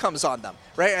negative outcomes on them,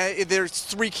 right? There's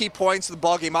 3 key points of the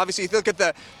ballgame. Obviously, if you look at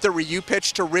the Ryu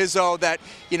pitch to Rizzo that,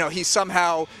 he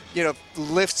somehow,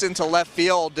 lifts into left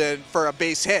field for a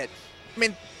base hit. I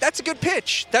mean, that's a good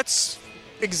pitch. That's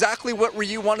exactly what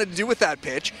Ryu wanted to do with that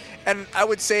pitch. And I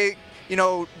would say,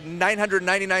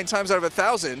 999 times out of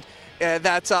 1,000,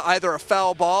 that's either a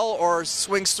foul ball or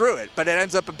swings through it. But it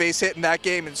ends up a base hit in that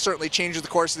game and certainly changes the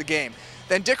course of the game.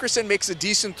 Then Dickerson makes a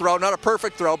decent throw, not a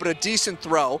perfect throw, but a decent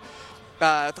throw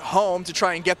home to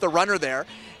try and get the runner there.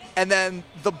 And then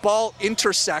the ball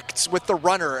intersects with the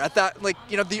runner at that,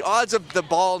 the odds of the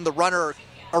ball and the runner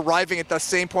arriving at the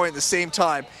same point at the same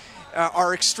time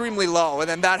are extremely low. And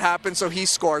then that happens, so he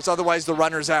scores. Otherwise, the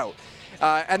runner's out.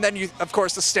 And then, of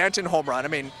course, the Stanton home run. I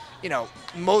mean,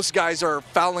 most guys are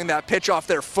fouling that pitch off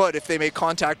their foot if they make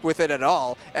contact with it at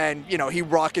all. And, he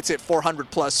rockets it 400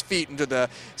 plus feet into the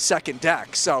second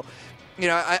deck. So,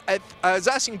 I was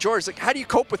asking George, how do you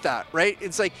cope with that, right?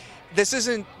 It's like, this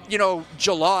isn't,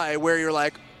 July where you're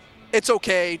like, it's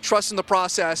okay, trust in the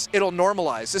process, it'll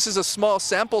normalize. This is a small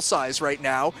sample size right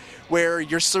now where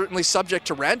you're certainly subject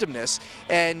to randomness,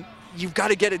 and you've got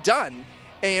to get it done.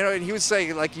 And, and he was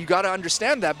saying, like, you got to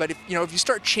understand that, but if you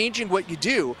start changing what you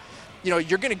do, you're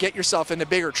going to get yourself into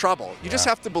bigger trouble. You just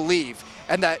have to believe,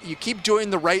 and that you keep doing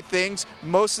the right things.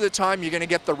 Most of the time, you're going to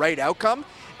get the right outcome,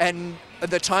 and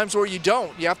the times where you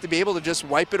don't, you have to be able to just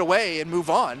wipe it away and move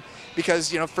on.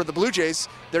 Because, for the Blue Jays,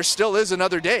 there still is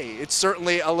another day. It's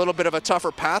certainly a little bit of a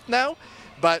tougher path now,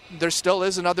 but there still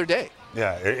is another day.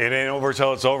 Yeah, it ain't over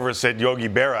till it's over, said Yogi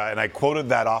Berra, and I quoted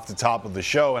that off the top of the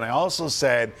show. And I also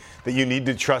said that you need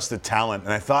to trust the talent.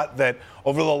 And I thought that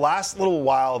over the last little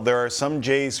while, there are some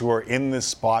Jays who are in this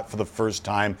spot for the first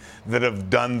time that have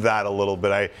done that a little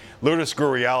bit. Lourdes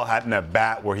Gurriel had an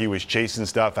at-bat where he was chasing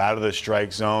stuff out of the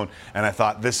strike zone, and I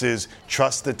thought this is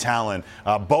trust the talent.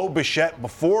 Bo Bichette,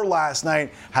 before last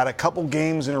night, had a couple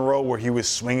games in a row where he was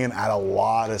swinging at a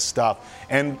lot of stuff.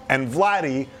 And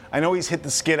Vladdy, I know he's hit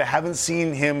the skid. I haven't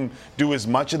seen him do as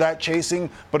much of that chasing,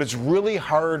 but it's really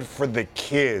hard for the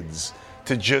kids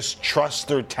to just trust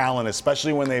their talent,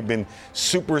 especially when they've been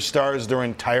superstars their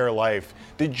entire life.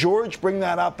 Did George bring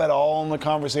that up at all in the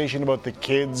conversation about the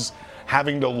kids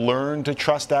having to learn to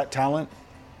trust that talent?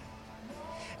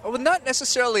 Well, not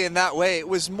necessarily in that way. It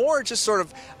was more just sort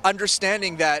of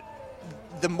understanding that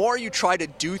the more you try to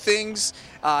do things,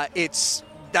 that's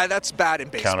bad in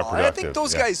baseball. And I think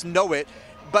those guys know it.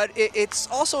 But it's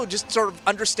also just sort of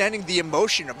understanding the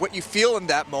emotion of what you feel in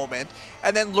that moment,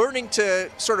 and then learning to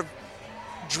sort of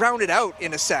drown it out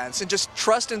in a sense and just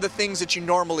trust in the things that you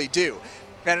normally do.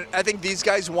 And I think these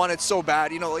guys want it so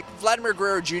bad. Like Vladimir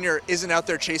Guerrero Jr. isn't out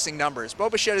there chasing numbers. Bo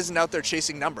Bichette isn't out there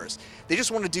chasing numbers. They just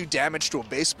want to do damage to a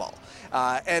baseball.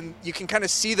 And you can kind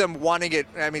of see them wanting it.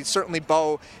 I mean, certainly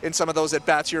Bo, in some of those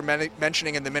at-bats you're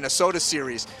mentioning in the Minnesota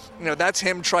series, that's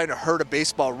him trying to hurt a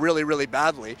baseball really, really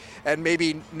badly, and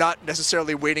maybe not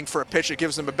necessarily waiting for a pitch that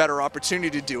gives him a better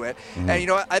opportunity to do it. Mm-hmm.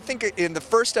 And, I think in the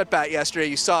first at-bat yesterday,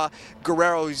 you saw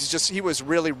Guerrero, he was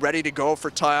really ready to go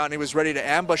for Taillon. He was ready to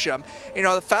ambush him.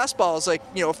 The fastball is like,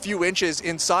 a few inches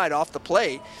inside off the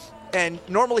plate, and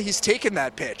normally he's taken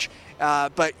that pitch.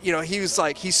 But, he was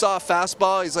like, he saw a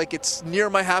fastball. He's like, it's near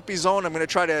my happy zone. I'm going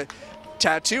to try to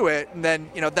tattoo it. And then,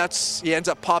 he ends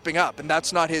up popping up, and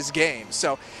that's not his game.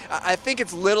 So I think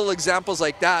it's little examples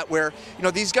like that where,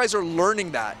 these guys are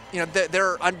learning that.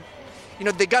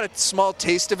 They got a small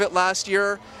taste of it last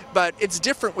year, but it's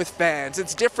different with fans.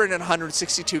 It's different in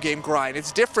 162-game grind.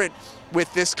 It's different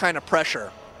with this kind of pressure.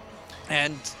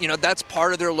 And, that's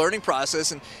part of their learning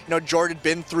process. And, Jordan had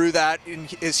been through that in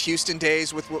his Houston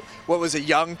days with what was a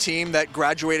young team that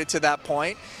graduated to that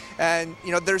point. And,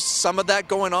 there's some of that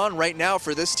going on right now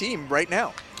for this team right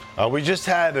now. We just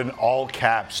had an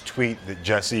all-caps tweet that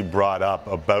Jesse brought up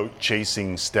about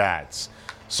chasing stats.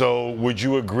 So would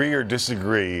you agree or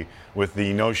disagree with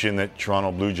the notion that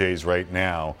Toronto Blue Jays right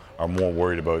now are more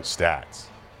worried about stats?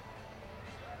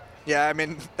 Yeah, I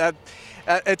mean,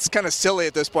 it's kind of silly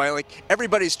at this point. Like,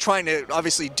 everybody's trying to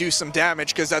obviously do some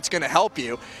damage because that's going to help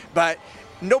you, but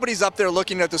nobody's up there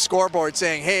looking at the scoreboard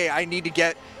saying, hey, I need to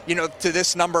get, to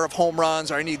this number of home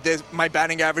runs, or I need this, my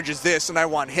batting average is this, and I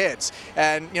want hits.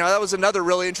 And, that was another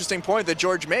really interesting point that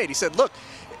George made. He said, look,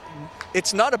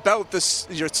 it's not about the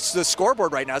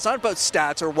scoreboard right now. It's not about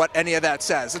stats or what any of that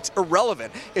says. It's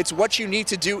irrelevant. It's what you need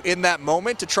to do in that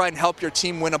moment to try and help your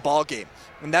team win a ball game.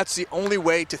 And that's the only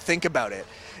way to think about it.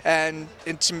 And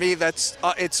to me, that's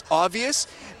it's obvious.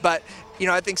 But,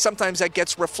 I think sometimes that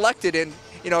gets reflected in,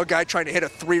 a guy trying to hit a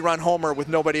 3-run homer with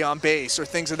nobody on base or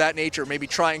things of that nature, maybe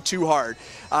trying too hard.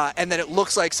 And then it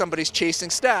looks like somebody's chasing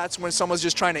stats when someone's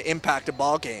just trying to impact a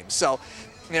ball game. So,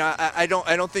 I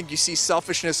don't think you see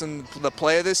selfishness in the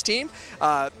play of this team.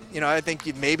 I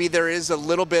think maybe there is a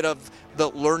little bit of the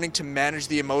learning to manage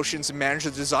the emotions and manage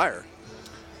the desire.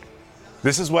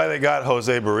 This is why they got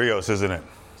Jose Barrios, isn't it?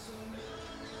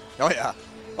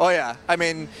 Oh, yeah. I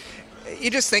mean, you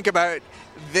just think about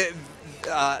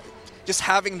just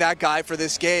having that guy for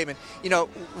this game. And,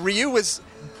 Ryu was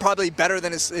probably better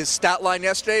than his stat line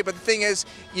yesterday. But the thing is,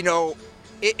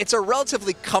 it's a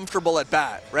relatively comfortable at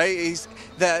bat, right?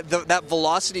 That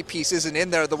velocity piece isn't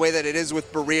in there the way that it is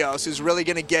with Barrios, who's really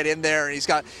going to get in there, and he's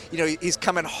got, he's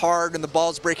coming hard, and the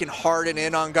ball's breaking hard and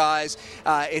in on guys.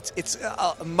 It's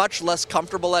a much less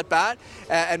comfortable at bat,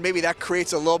 and maybe that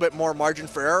creates a little bit more margin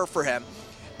for error for him.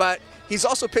 But he's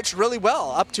also pitched really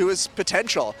well up to his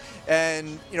potential,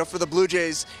 and for the Blue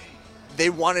Jays, they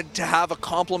wanted to have a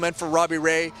complement for Robbie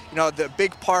Ray. The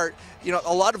big part.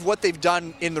 A lot of what they've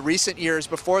done in the recent years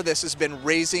before this has been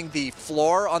raising the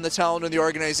floor on the talent in the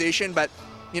organization, but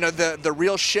the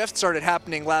real shift started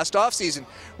happening last offseason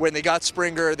when they got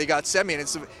Springer, they got Semien.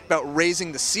 It's about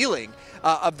raising the ceiling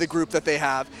of the group that they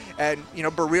have. And,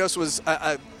 Barrios was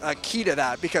a key to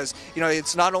that because,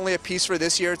 it's not only a piece for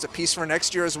this year, it's a piece for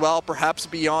next year as well, perhaps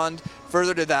beyond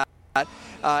further to that.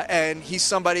 And he's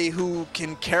somebody who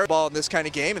can carry the ball in this kind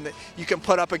of game and that you can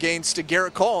put up against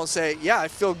Garrett Cole and say, yeah, I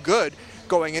feel good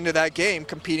going into that game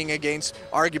competing against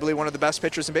arguably one of the best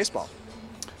pitchers in baseball.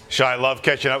 Shai, I love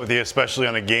catching up with you, especially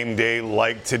on a game day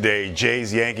like today.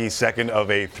 Jays-Yankees, second of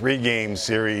a 3-game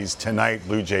series tonight.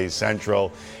 Blue Jays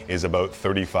Central is about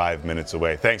 35 minutes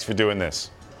away. Thanks for doing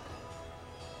this.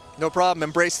 No problem.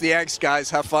 Embrace the Yanks,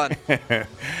 guys. Have fun.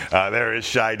 There is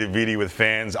Shai Davidi with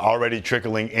fans already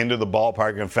trickling into the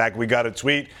ballpark. In fact, we got a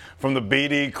tweet from the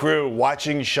BD crew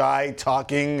watching Shai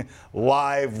talking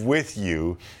live with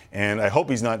you. And I hope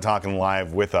he's not talking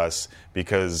live with us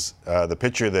because the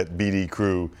picture that BD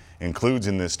crew includes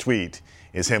in this tweet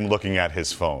is him looking at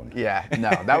his phone. Yeah, no,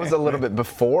 that was a little bit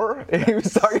before he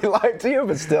was talking live to you,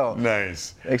 but still.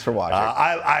 Nice. Thanks for watching.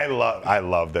 I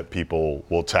love that people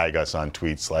will tag us on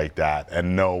tweets like that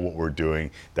and know what we're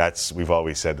doing. We've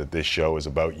always said that this show is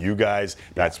about you guys.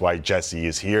 That's why Jesse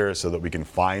is here, so that we can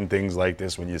find things like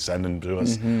this when you send them to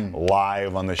us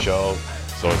live on the show.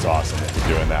 So it's awesome that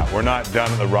you're doing that. We're not done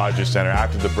at the Rogers Center.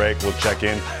 After the break, we'll check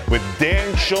in with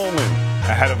Dan Schulman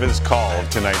ahead of his call of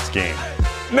tonight's game.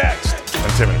 Next on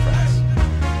Tim and Friends.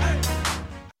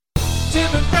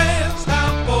 Tim and Friends,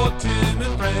 time for Tim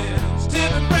and Friends.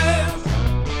 Tim and Friends.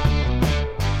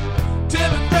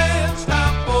 Tim and Friends,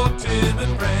 time for Tim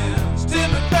and Friends.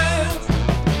 Tim and Friends.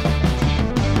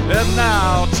 And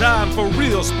now, time for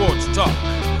real sports talk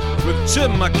with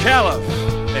Tim McAuliffe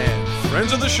and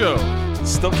friends of the show.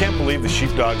 Still can't believe the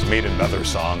Sheepdogs made another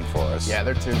song for us. Yeah,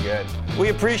 they're too good. We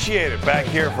appreciate it. Back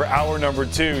here for hour number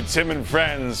 2, Tim and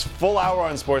Friends, full hour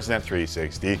on Sportsnet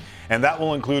 360. And that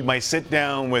will include my sit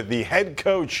down with the head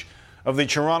coach of the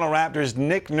Toronto Raptors,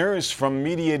 Nick Nurse, from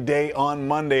Media Day on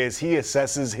Monday as he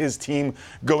assesses his team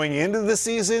going into the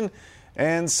season,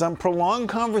 and some prolonged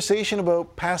conversation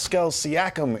about Pascal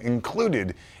Siakam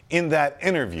included in that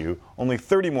interview. Only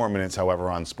 30 more minutes,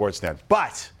 however, on Sportsnet.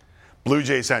 But Blue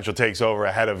Jays Central takes over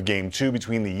ahead of Game 2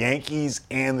 between the Yankees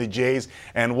and the Jays,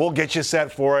 and we'll get you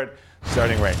set for it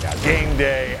starting right now. Game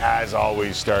day, as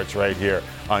always, starts right here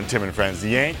on Tim and Friends. The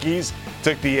Yankees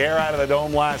took the air out of the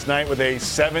dome last night with a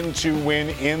 7-2 win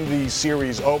in the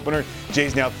series opener.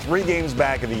 Jays now 3 games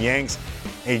back of the Yanks,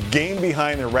 a game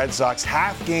behind the Red Sox,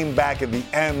 half game back of the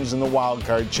M's in the wild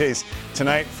card chase.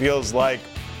 Tonight feels like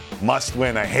must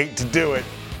win. I hate to do it,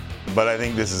 but I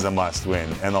think this is a must-win,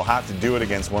 and they'll have to do it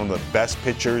against one of the best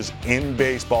pitchers in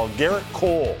baseball. Garrett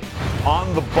Cole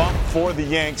on the bump for the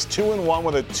Yanks, 2-1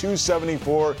 with a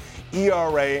 2.74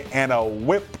 ERA and a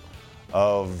whip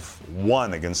of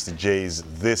 1 against the Jays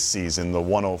this season. The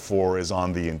 104 is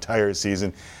on the entire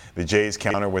season. The Jays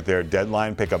counter with their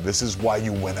deadline pickup. This is why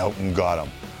you went out and got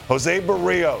him. Jose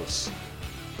Barrios,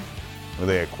 who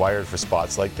they acquired for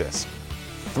spots like this.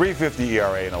 3.50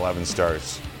 ERA and 11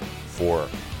 starts for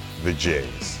the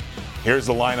Jays. Here's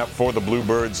the lineup for the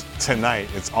Bluebirds tonight.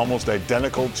 It's almost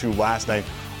identical to last night.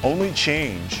 Only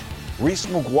change, Reese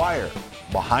McGuire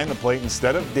behind the plate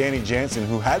instead of Danny Jansen,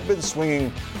 who had been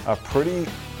swinging a pretty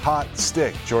hot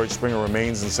stick. George Springer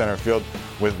remains in center field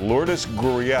with Lourdes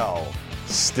Gurriel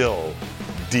still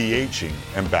DHing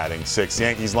and batting 6th.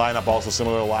 Yankees lineup also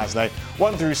similar to last night.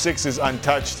 1 through 6 is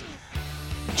untouched.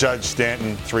 Judge,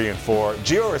 Stanton, 3 and 4.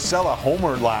 Gio Urshela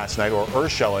homered last night, or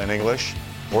Urshela in English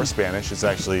or Spanish. It's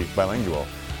actually bilingual.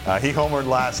 He homered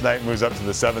last night, moves up to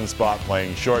the 7th spot,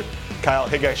 playing short. Kyle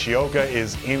Higashioka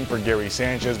is in for Gary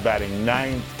Sanchez, batting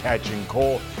 9th, catching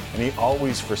Cole, and he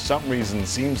always, for some reason,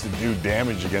 seems to do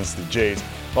damage against the Jays.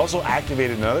 Also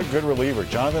activated another good reliever,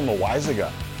 Jonathan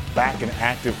Loaizaga, back and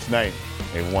active tonight.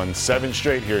 They've won 7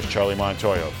 straight. Here's Charlie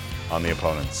Montoyo on the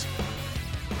opponents.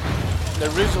 The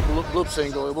Rizzo bloop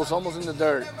single, it was almost in the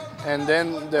dirt. And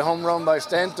then the home run by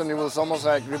Stanton, it was almost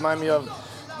like, remind me of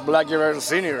Black Guerrero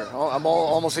Sr. I'm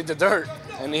almost hit the dirt.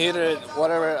 And he hit it,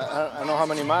 whatever, I don't know how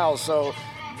many miles. So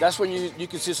that's when you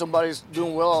can see somebody's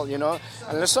doing well, you know.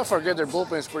 And let's not forget their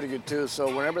bullpen is pretty good too.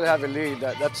 So whenever they have a lead,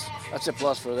 that's a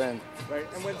plus for them. Right,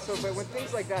 and when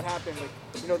things like that happen,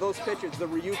 like, you know, those pitches, the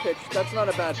Ryu pitch, that's not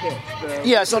a bad pitch.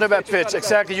 Yeah, it's not a bad pitch.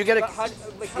 Exactly. You get it. How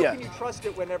can you trust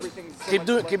it when everything's keep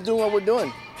doing what we're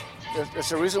doing. There's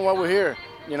the reason why we're here.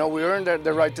 You know, we earned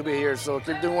the right to be here. So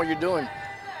keep doing what you're doing.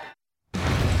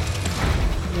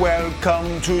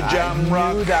 Welcome to Jamrock.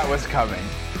 I knew that was coming.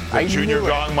 The Junior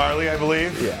Gong Marley, I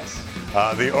believe. Yes.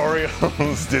 The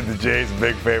Orioles did the Jays a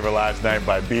big favor last night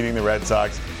by beating the Red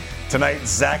Sox Tonight,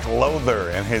 Zach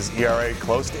Lowther and his ERA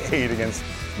close to 8 against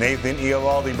Nathan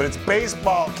Eovaldi. But it's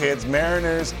baseball, kids.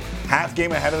 Mariners half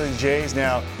game ahead of the Jays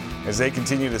now as they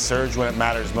continue to surge when it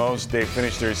matters most. They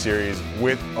finished their series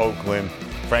with Oakland.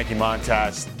 Frankie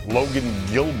Montas, Logan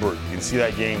Gilbert. You can see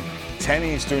that game 10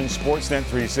 Eastern, Sportsnet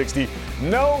 360.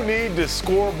 No need to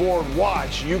scoreboard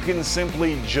watch. You can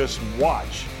simply just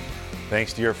watch.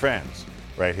 Thanks to your friends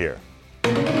right here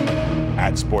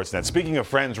at Sportsnet. Speaking of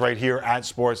friends right here at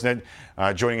Sportsnet,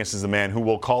 joining us is the man who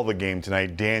will call the game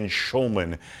tonight, Dan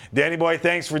Shulman. Danny boy,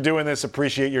 thanks for doing this.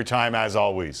 Appreciate your time as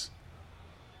always.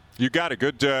 You got it.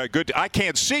 Good. I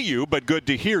can't see you, but good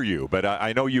to hear you. But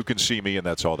I know you can see me, and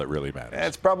that's all that really matters.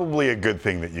 It's probably a good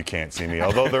thing that you can't see me,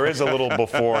 although there is a little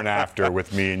before and after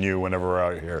with me and you whenever we're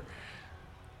out here.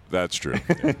 That's true.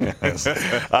 Yes.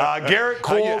 Garrett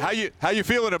Cole. How you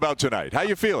feeling about tonight? How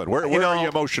you feeling? Where are you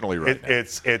emotionally right now?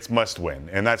 It's must win,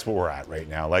 and that's what we're at right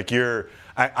now. Like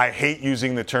I hate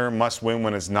using the term must win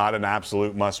when it's not an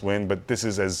absolute must win, but this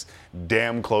is as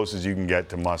damn close as you can get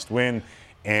to must win.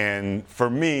 And for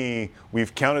me,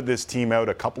 we've counted this team out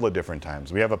a couple of different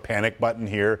times. We have a panic button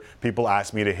here. People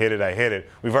ask me to hit it, I hit it.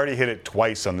 We've already hit it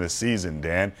twice on this season,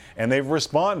 Dan, and they've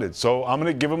responded. So I'm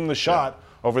going to give them the shot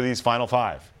over these final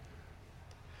 5.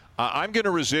 I'm going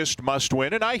to resist must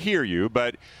win, and I hear you,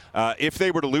 but if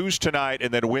they were to lose tonight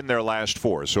and then win their last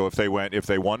 4, so if they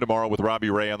won tomorrow with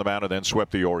Robbie Ray on the mound and then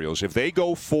swept the Orioles, if they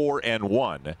go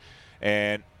 4-1,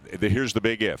 and here's the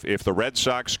big if the Red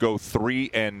Sox go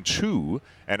 3-2,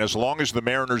 and as long as the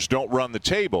Mariners don't run the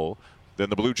table, then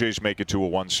the Blue Jays make it to a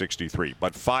 163.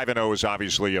 But 5-0 is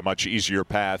obviously a much easier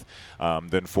path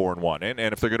than 4-1. And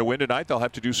if they're going to win tonight, they'll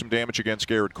have to do some damage against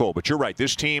Garrett Cole. But you're right.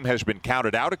 This team has been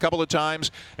counted out a couple of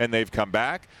times, and they've come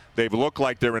back. They've looked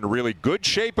like they're in really good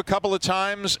shape a couple of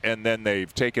times, and then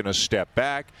they've taken a step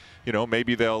back. You know,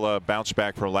 maybe they'll bounce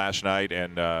back from last night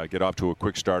and get off to a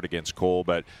quick start against Cole.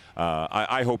 But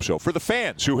I hope so. For the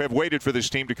fans who have waited for this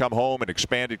team to come home and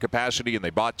expanded capacity, and they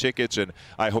bought tickets, and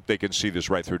I hope they can see this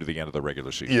right through to the end of the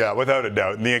regular season. Yeah, without a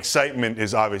doubt. And the excitement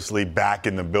is obviously back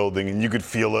in the building, and you could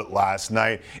feel it last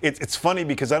night. It's funny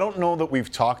because I don't know that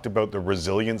we've talked about the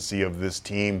resiliency of this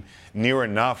team near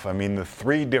enough. I mean, the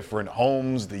 3 different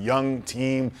homes, the young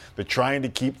team, the trying to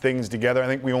keep things together. I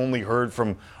think we only heard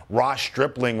from Ross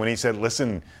Stripling when he said,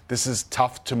 listen, this is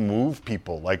tough to move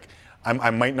people. Like,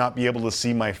 I might not be able to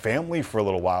see my family for a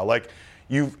little while. Like,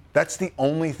 that's the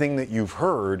only thing that you've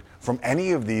heard from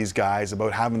any of these guys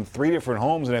about having 3 different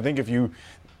homes. And I think if you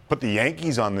put the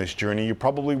Yankees on this journey, you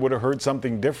probably would have heard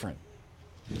something different.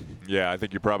 Yeah, I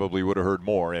think you probably would have heard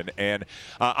more, and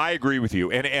I agree with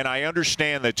you, and I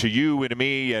understand that to you and to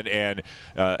me and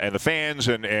the fans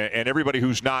and everybody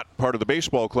who's not part of the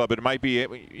baseball club, it might be,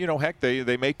 you know, heck,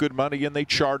 they make good money and they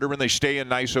charter and they stay in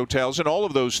nice hotels, and all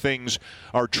of those things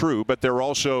are true, but they're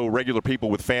also regular people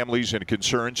with families and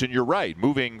concerns, and you're right,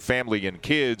 moving family and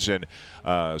kids and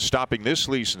stopping this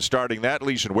lease and starting that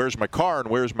lease, and where's my car and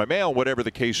where's my mail, whatever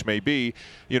the case may be,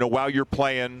 you know, while you're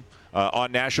playing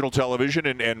on national television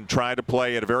and trying to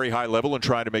play at a very high level and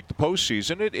trying to make the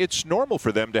postseason, it's normal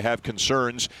for them to have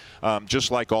concerns, just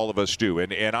like all of us do.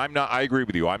 And I agree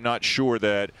with you. I'm not sure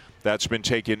that that's been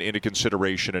taken into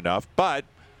consideration enough, but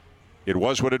it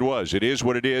was what it was. It is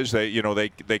what it is. They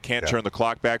can't turn the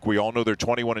clock back. We all know they're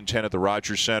 21-10 at the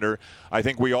Rogers Center. I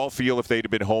think we all feel if they'd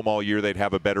have been home all year, they'd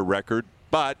have a better record.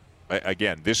 But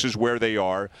again, this is where they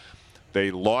are. They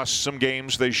lost some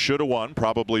games they should have won,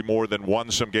 probably more than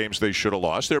won some games they should have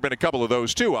lost. There have been a couple of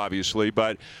those too, obviously,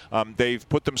 but they've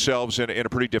put themselves in a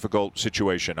pretty difficult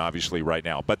situation, obviously, right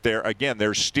now. But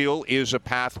there still is a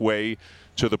pathway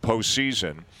to the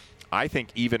postseason. I think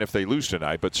even if they lose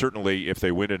tonight, but certainly if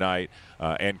they win tonight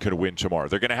and could win tomorrow.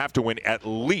 They're going to have to win at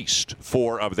least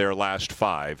 4 of their last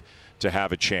 5 to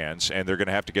have a chance, and they're going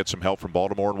to have to get some help from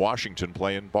Baltimore and Washington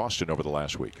playing Boston over the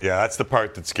last week. Yeah, that's the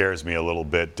part that scares me a little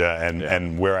bit,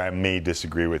 and where I may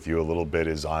disagree with you a little bit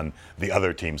is on the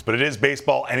other teams. But it is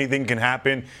baseball. Anything can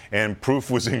happen, and proof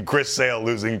was in Chris Sale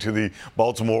losing to the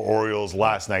Baltimore Orioles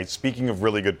last night. Speaking of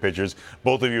really good pitchers,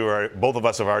 both of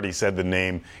us have already said the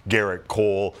name Garrett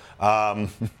Cole.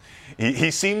 He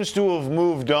seems to have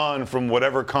moved on from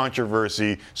whatever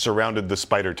controversy surrounded the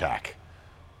spider tack.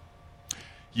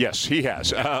 Yes, he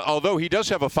has. Although he does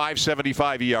have a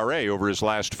 5.75 ERA over his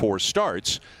last 4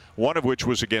 starts. one of which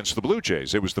was against the Blue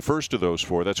Jays. It was the first of those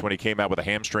 4. That's when he came out with a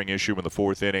hamstring issue in the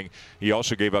 4th inning. He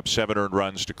also gave up 7 earned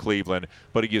runs to Cleveland,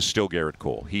 but he is still Garrett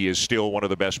Cole. He is still one of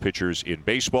the best pitchers in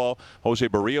baseball. Jose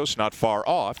Barrios not far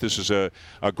off. This is a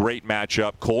great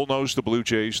matchup. Cole knows the Blue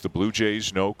Jays. The Blue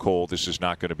Jays know Cole. This is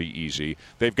not going to be easy.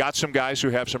 They've got some guys who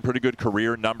have some pretty good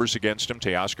career numbers against him,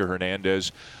 Teoscar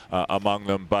Hernandez among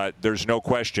them, but there's no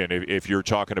question if you're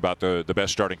talking about the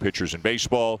best starting pitchers in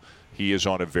baseball, he is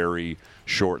on a very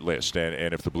short list.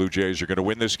 And if the Blue Jays are going to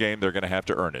win this game, they're going to have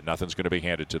to earn it. Nothing's going to be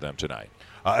handed to them tonight.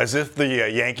 As if the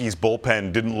Yankees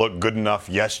bullpen didn't look good enough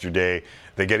yesterday,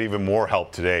 they get even more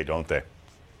help today, don't they?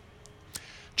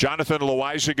 Jonathan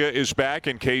Loaisiga is back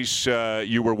in case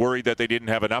you were worried that they didn't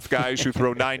have enough guys who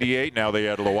throw 98. Now they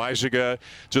add Loaisiga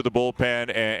to the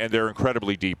bullpen, and they're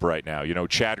incredibly deep right now. You know,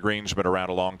 Chad Green's been around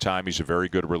a long time. He's a very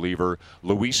good reliever.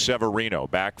 Luis Severino,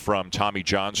 back from Tommy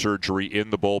John surgery in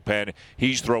the bullpen.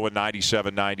 He's throwing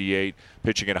 97, 98,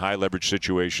 pitching in high-leverage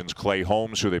situations. Clay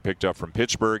Holmes, who they picked up from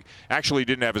Pittsburgh, actually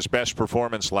didn't have his best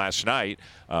performance last night,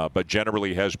 but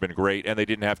generally has been great, and they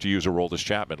didn't have to use Aroldis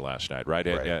Chapman last night, right?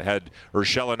 Had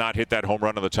Urshela not hit that home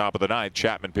run on the top of the ninth,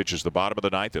 Chapman pitches the bottom of the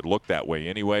ninth. It looked that way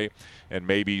anyway, and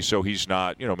maybe so he's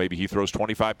not, maybe he throws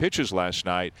 25 pitches last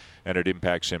night, and it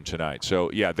impacts him tonight. So,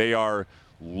 yeah, they are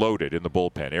loaded in the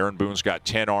bullpen. Aaron Boone's got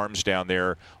 10 arms down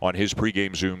there on his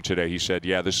pregame Zoom today. He said,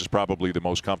 yeah, this is probably the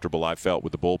most comfortable I've felt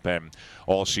with the bullpen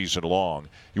all season long.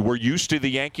 We're used to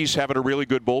the Yankees having a really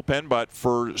good bullpen, but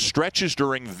for stretches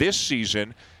during this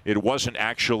season, it wasn't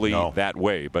actually that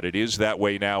way. But it is that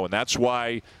way now, and that's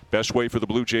why best way for the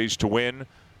Blue Jays to win,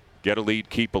 get a lead,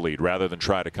 keep a lead, rather than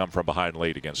try to come from behind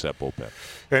late against that bullpen.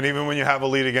 And even when you have a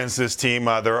lead against this team,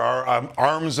 there are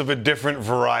arms of a different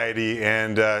variety,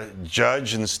 and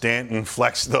Judge and Stanton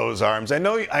flex those arms. I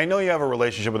know you have a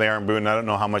relationship with Aaron Boone. I don't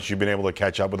know how much you've been able to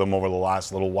catch up with him over the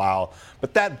last little while,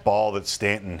 but that ball that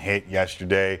Stanton hit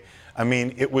yesterday, I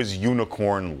mean, it was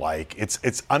unicorn-like.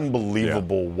 It's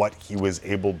unbelievable what he was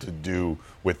able to do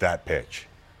with that pitch.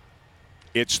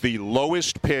 It's the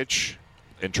lowest pitch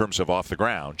in terms of off the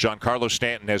ground Giancarlo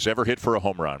Stanton has ever hit for a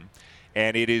home run,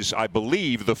 and it is, I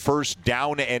believe, the first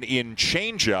down and in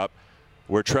changeup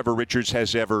where Trevor Richards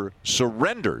has ever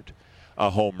surrendered a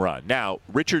home run. Now,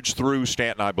 Richards threw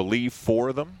Stanton, I believe, 4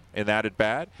 of them in that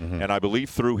at-bat, and I believe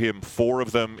threw him 4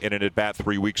 of them in an at-bat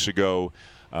 3 weeks ago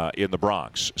in the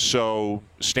Bronx. So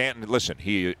Stanton, listen,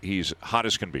 he's hot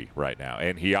as can be right now,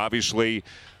 and he obviously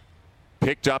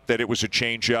picked up that it was a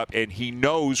changeup, and he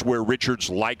knows where Richards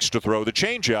likes to throw the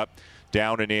changeup,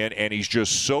 down and in, and he's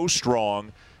just so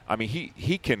strong. I mean,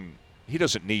 he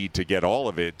doesn't need to get all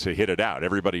of it to hit it out.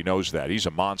 Everybody knows that. He's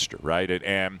a monster, right?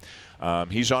 And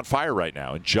he's on fire right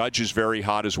now. And Judge is very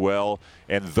hot as well.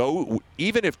 And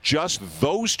even if just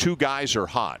those 2 guys are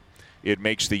hot, it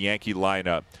makes the Yankee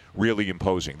lineup really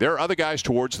imposing. There are other guys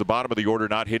towards the bottom of the order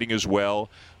not hitting as well,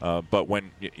 but when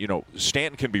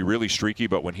Stanton can be really streaky,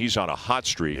 but when he's on a hot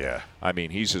streak, I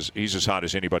mean he's as hot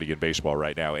as anybody in baseball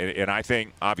right now. And I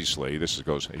think obviously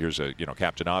here's a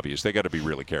Captain Obvious. They got to be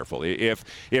really careful. If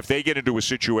they get into a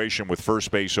situation with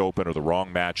first base open or the wrong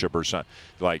matchup or something,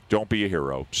 like, don't be a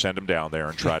hero. Send them down there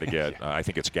and try to get. I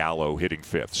think it's Gallo hitting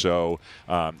 5th. So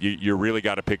you really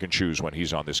got to pick and choose when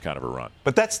he's on this kind of a run.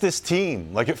 But that's this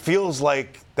team. Like, it feels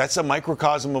like that's a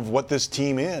microcosm of what this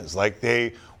team is. Like,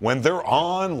 when they're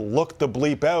on, look the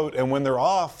bleep out, and when they're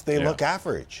off, they look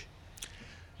average.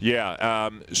 Yeah,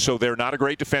 so they're not a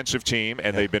great defensive team,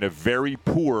 and they've been a very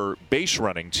poor base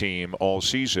running team all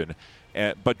season.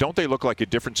 But don't they look like a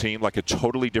different team, like a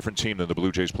totally different team than the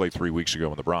Blue Jays played 3 weeks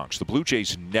ago in the Bronx? The Blue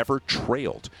Jays never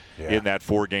trailed in that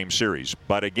 4-game series.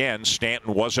 But again,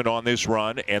 Stanton wasn't on this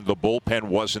run, and the bullpen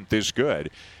wasn't this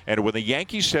good. And when the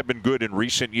Yankees have been good in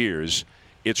recent years,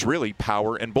 it's really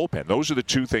power and bullpen. Those are the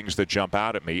 2 things that jump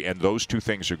out at me, and those 2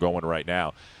 things are going right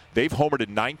now. They've homered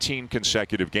in 19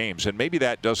 consecutive games, and maybe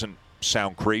that doesn't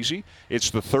sound crazy.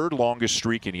 It's the 3rd longest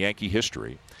streak in Yankee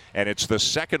history, and it's the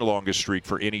 2nd longest streak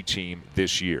for any team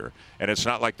this year. And it's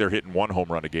not like they're hitting 1 home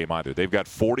run a game either. They've got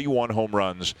 41 home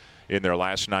runs in their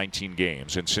last 19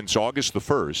 games, and since August the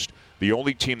 1st, the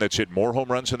only team that's hit more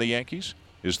home runs than the Yankees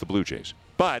is the Blue Jays.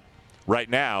 But right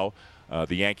now,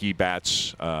 the Yankee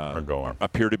bats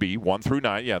appear to be 1 through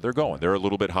 9. Yeah, they're going. They're a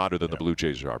little bit hotter than the Blue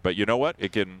Jays are. But you know what?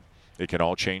 It can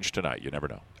all change tonight. You never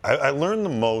know. I learned the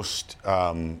most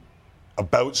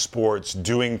about sports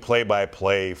doing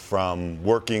play-by-play from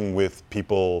working with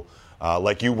people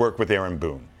like you work with Aaron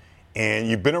Boone. And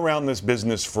you've been around this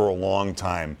business for a long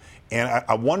time. And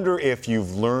I wonder if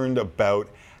you've learned about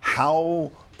how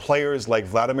players like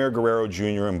Vladimir Guerrero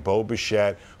Jr. and Bo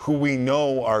Bichette, who we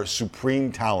know are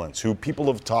supreme talents, who people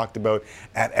have talked about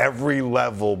at every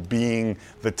level being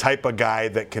the type of guy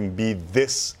that can be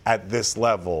this at this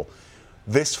level,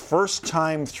 this first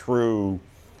time through,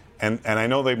 and I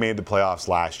know they made the playoffs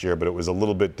last year, but it was a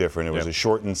little bit different. It was a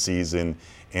shortened season,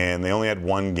 and they only had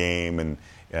one game, and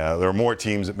there were more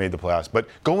teams that made the playoffs. But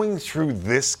going through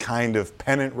this kind of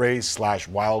pennant race /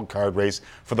 wild card race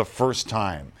for the first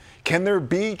time, can there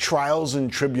be trials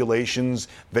and tribulations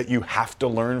that you have to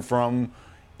learn from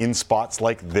in spots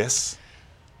like this?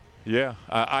 Yeah,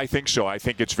 I think so. I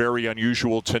think it's very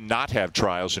unusual to not have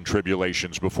trials and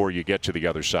tribulations before you get to the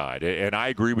other side. And I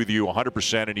agree with you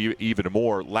 100% and even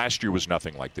more. Last year was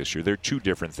nothing like this year. They're two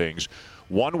different things.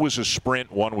 One was a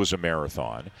sprint, one was a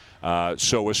marathon.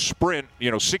 So a sprint,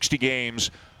 60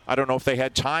 games, I don't know if they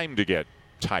had time to get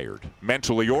tired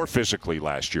mentally or physically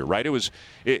last year, right? It was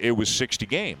 60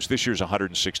 games. This year's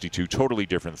 162, totally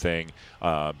different thing.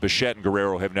 Bichette and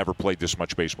Guerrero have never played this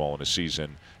much baseball in a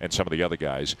season, and some of the other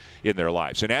guys in their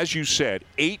lives. And as you said,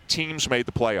 8 teams made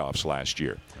the playoffs last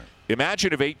year.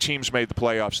 Imagine if 8 teams made the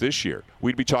playoffs this year.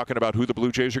 We'd be talking about who the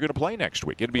Blue Jays are going to play next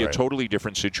week. It'd be a totally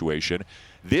different situation.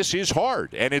 This is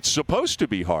hard, and it's supposed to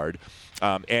be hard.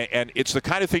 And it's the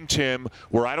kind of thing, Tim,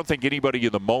 where I don't think anybody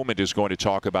in the moment is going to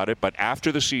talk about it. But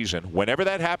after the season, whenever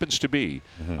that happens to be,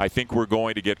 I think we're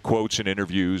going to get quotes and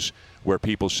interviews where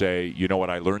people say, you know what,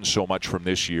 I learned so much from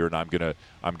this year, and I'm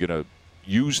gonna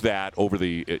use that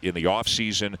in the off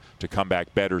season to come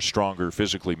back better, stronger,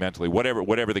 physically, mentally,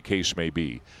 whatever the case may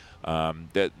be.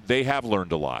 That they have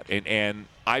learned a lot, and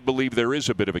I believe there is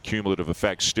a bit of a cumulative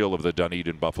effect still of the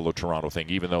Dunedin, Buffalo, Toronto thing,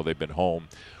 even though they've been home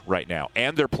right now,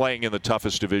 and they're playing in the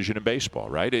toughest division in baseball.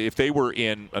 Right? If they were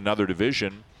in another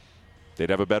division,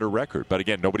 they'd have a better record. But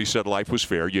again, nobody said life was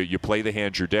fair. You play the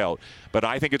hand you're dealt. But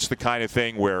I think it's the kind of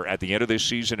thing where at the end of this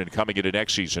season and coming into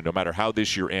next season, no matter how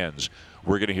this year ends,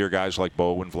 we're going to hear guys like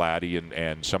Bo and Vladdy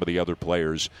and some of the other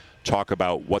players talk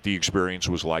about what the experience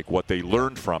was like, what they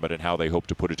learned from it, and how they hope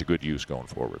to put it to good use going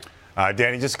forward.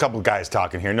 Danny, just a couple of guys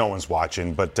talking here. No one's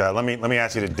watching, but let me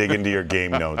ask you to dig into your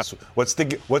game notes. What's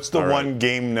the one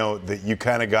game note that you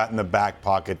kind of got in the back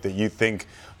pocket that you think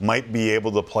might be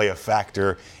able to play a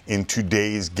factor in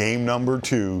today's game number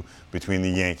 2 between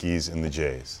the Yankees and the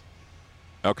Jays?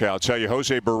 Okay, I'll tell you,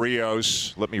 Jose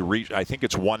Barrios, let me reach. I think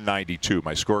it's 192.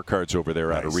 My scorecard's over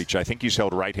there out of reach. I think he's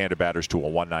held right-handed batters to a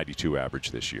 192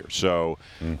 average this year. So,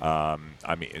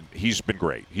 I mean, he's been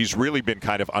great. He's really been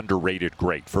kind of underrated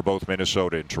great for both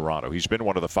Minnesota and Toronto. He's been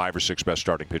one of the 5 or 6 best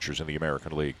starting pitchers in the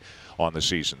American League on the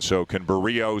season. So can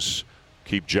Barrios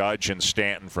keep Judge and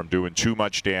Stanton from doing too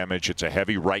much damage? It's a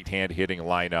heavy right-hand hitting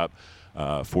lineup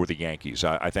for the Yankees.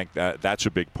 I think that's a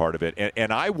big part of it.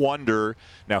 And I wonder,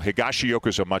 now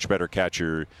Higashioka's a much better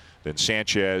catcher than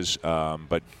Sanchez,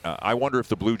 but I wonder if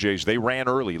the Blue Jays, they ran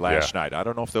early last night. I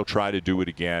don't know if they'll try to do it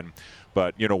again.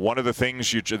 But, one of the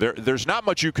things, there's not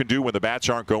much you can do when the bats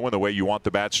aren't going the way you want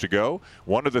the bats to go.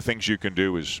 One of the things you can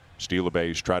do is steal a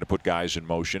base, try to put guys in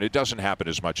motion. It doesn't happen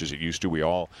as much as it used to. We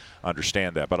all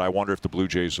understand that. But I wonder if the Blue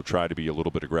Jays will try to be a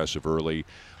little bit aggressive early.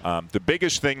 The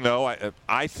biggest thing, though,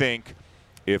 I think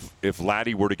if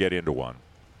Vladdy were to get into one,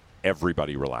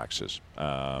 everybody relaxes.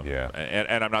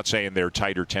 And I'm not saying they're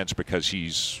tight or tense because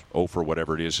he's 0 for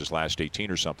whatever it is, his last 18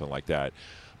 or something like that.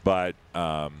 But,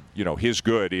 his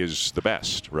good is the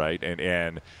best, right?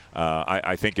 And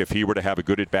I think if he were to have a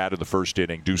good at-bat in the first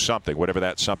inning, do something, whatever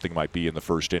that something might be in the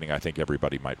first inning, I think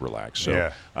everybody might relax.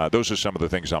 So those are some of the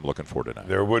things I'm looking for tonight.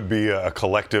 There would be a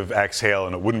collective exhale,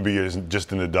 and it wouldn't be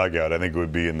just in the dugout. I think it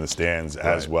would be in the stands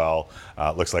as well.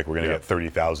 Looks like we're going to get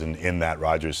 30,000 in that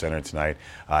Rogers Center tonight.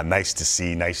 Nice to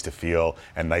see, nice to feel,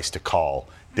 and nice to call.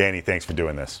 Danny, thanks for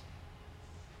doing this.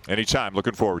 Anytime.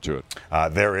 Looking forward to it.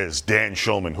 There is Dan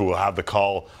Shulman, who will have the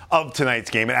call of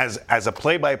tonight's game. And as a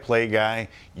play-by-play guy,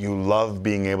 you love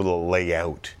being able to lay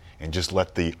out and just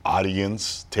let the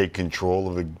audience take control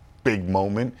of the big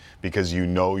moment because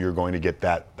you're going to get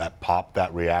that pop,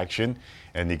 that reaction.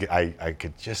 And I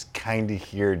could just kind of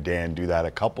hear Dan do that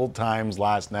a couple times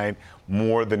last night,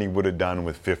 more than he would have done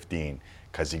with 15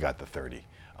 because he got the 30.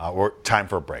 Or time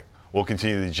for a break. We'll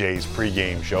continue the Jays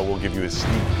pregame show. We'll give you a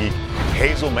sneak peek.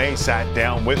 Hazel May sat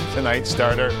down with tonight's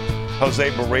starter, Jose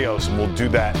Barrios, and we'll do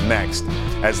that next.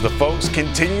 As the folks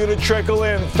continue to trickle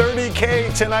in,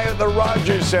 $30K tonight at the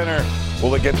Rogers Center.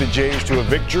 Will it get the Jays to a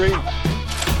victory?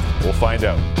 We'll find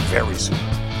out very soon.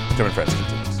 Tim and Friends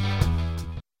continues.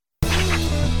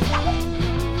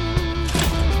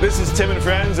 This is Tim and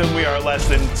Friends, and we are less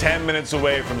than 10 minutes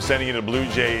away from sending you to Blue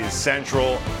Jays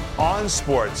Central on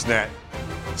Sportsnet.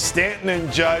 Stanton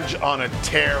and Judge on a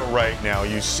tear right now.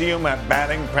 You see them at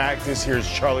batting practice. Here's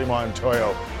Charlie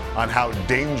Montoyo on how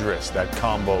dangerous that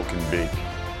combo can be.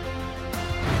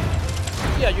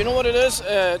 Yeah, you know what it is?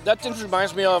 That thing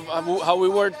reminds me of how we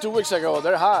were 2 weeks ago.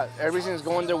 They're hot. Everything's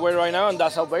going their way right now, and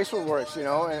that's how baseball works, you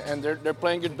know, and they're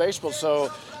playing good baseball.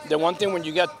 So the one thing when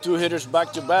you got 2 hitters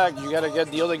back-to-back, you got to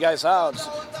get the other guys out.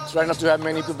 Try not to have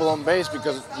many people on base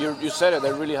because you said it,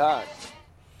 they're really hot.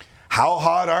 How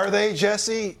hot are they,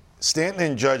 Jesse? Stanton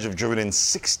and Judge have driven in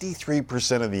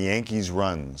 63% of the Yankees'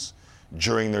 runs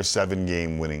during their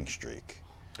 7-game winning streak.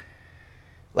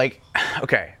 Like,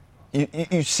 okay.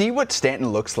 You see what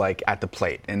Stanton looks like at the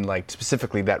plate, and like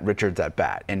specifically that Richards at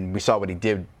bat, and we saw what he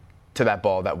did to that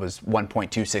ball that was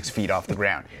 1.26 feet off the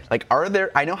ground. Like,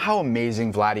 I know how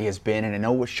amazing Vladdy has been, and I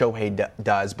know what Shohei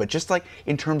does, but just like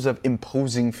in terms of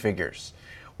imposing figures,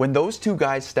 when those two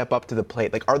guys step up to the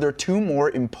plate, like, are there 2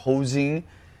 more imposing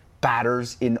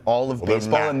batters in all of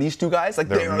baseball than these 2 guys? Like,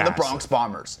 they are the Bronx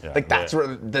Bombers. Yeah, like, that's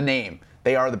the name.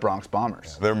 They are the Bronx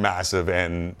Bombers. They're massive,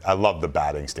 and I love the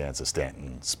batting stance of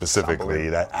Stanton specifically.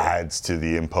 That adds to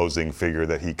the imposing figure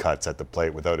that he cuts at the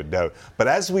plate, without a doubt. But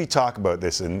as we talk about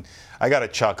this, and I got a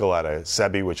chuckle out of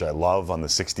Sebi, which I love, on the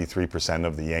 63%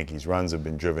 of the Yankees' runs have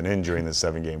been driven in during the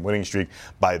 7-game winning streak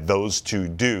by those 2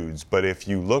 dudes. But if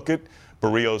you look at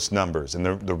Barrios' numbers, and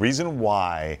the reason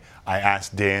why I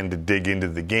asked Dan to dig into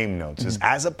the game notes is,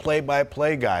 as a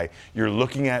play-by-play guy, you're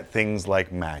looking at things like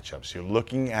matchups. You're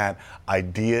looking at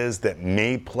ideas that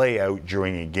may play out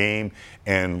during a game,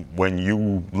 and when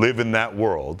you live in that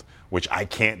world, which I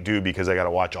can't do because I got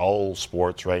to watch all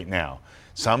sports right now,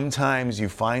 sometimes you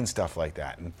find stuff like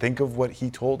that. And think of what he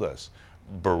told us.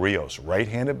 Barrios,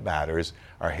 right-handed batters,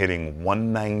 are hitting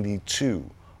 192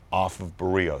 off of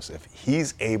Barrios. If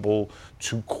he's able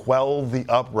to quell the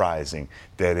uprising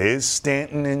that is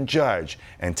Stanton and Judge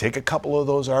and take a couple of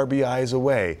those RBIs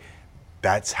away,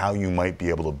 that's how you might be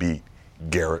able to beat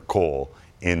Garrett Cole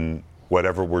in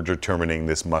whatever we're determining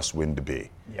this must-win to be.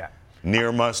 Yeah.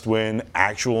 Near must-win,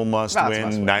 actual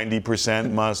must-win,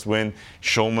 90% must-win.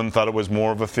 Shulman thought it was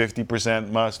more of a 50%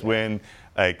 must-win.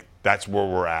 Like, that's where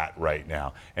we're at right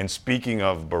now. And speaking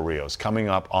of Barrios, coming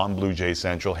up on Blue Jays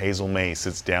Central, Hazel May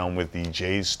sits down with the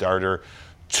Jays starter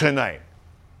tonight,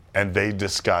 and they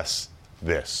discuss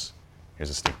this.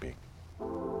 Here's a sneak peek.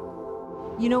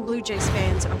 You know, Blue Jays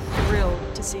fans are thrilled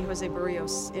to see Jose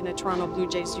Barrios in a Toronto Blue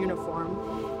Jays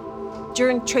uniform.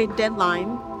 During trade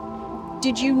deadline,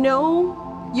 did you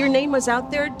know your name was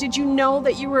out there? Did you know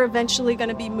that you were eventually going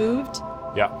to be moved?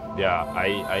 Yeah.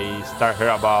 I started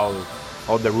hearing about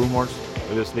all the rumors.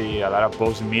 Obviously, a lot of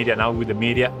posts in media. Now with the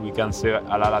media, we can see a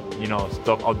lot of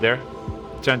stuff out there.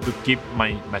 Trying to keep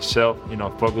myself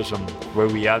focused on where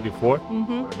we are before.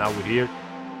 Now we're here.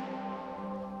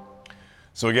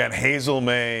 So again, Hazel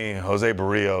May, Jose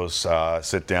Barrios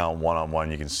sit down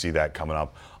one-on-one. You can see that coming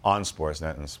up on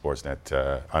Sportsnet and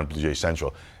Sportsnet on Blue Jays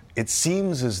Central. It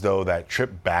seems as though that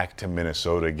trip back to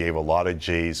Minnesota gave a lot of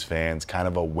Jays fans kind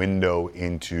of a window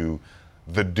into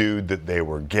the dude that they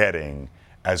were getting,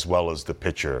 as well as the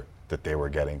pitcher that they were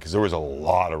getting, because there was a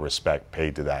lot of respect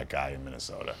paid to that guy in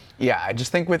Minnesota. Yeah, I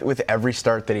just think with every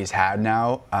start that he's had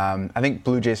now, I think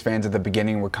Blue Jays fans at the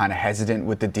beginning were kind of hesitant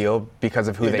with the deal because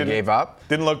of who they gave up.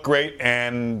 Didn't look great,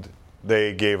 and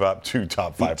they gave up 2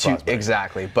 top 5 prospects.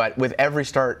 Exactly. But with every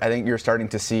start, I think you're starting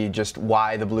to see just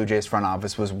why the Blue Jays front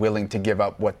office was willing to give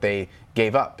up what they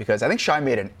gave up. Because I think Shai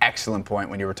made an excellent point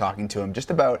when you were talking to him just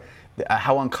about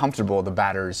how uncomfortable the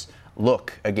batters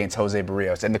look against Jose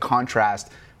Barrios. And the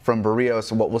contrast from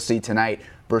Barrios, what we'll see tonight,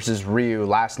 versus Ryu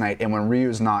last night. And when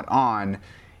Ryu's not on,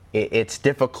 it's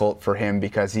difficult for him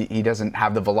because he doesn't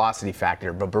have the velocity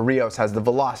factor. But Barrios has the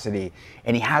velocity,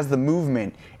 and he has the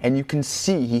movement, and you can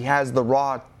see he has the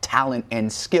raw talent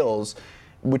and skills,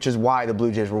 which is why the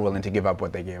Blue Jays were willing to give up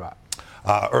what they gave up.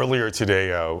 Earlier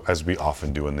today, as we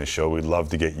often do in this show, we'd love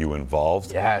to get you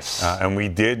involved. Yes. And we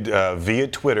did via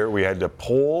Twitter. We had a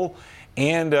poll,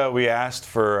 and we asked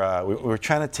for, we were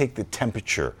trying to take the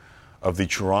temperature of the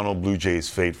Toronto Blue Jays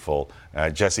faithful.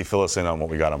 Jesse, fill us in on what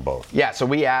we got on both. Yeah, so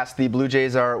we asked, the Blue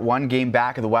Jays are 1 game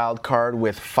back of the wild card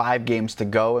with 5 games to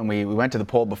go, and we went to the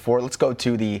poll before. Let's go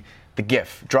to the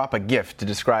GIF. Drop a GIF to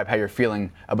describe how you're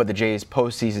feeling about the Jays'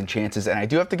 postseason chances. And I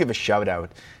do have to give a shout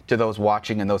out to those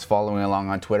watching and those following along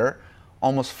on Twitter.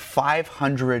 Almost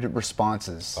 500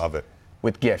 responses. Love it.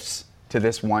 With GIFs to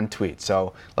this one tweet.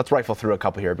 So let's rifle through a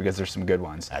couple here because there's some good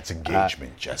ones. That's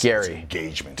engagement, Jesse. Gary. That's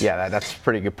engagement. Yeah, that's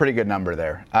pretty good number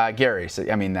there. Gary, so,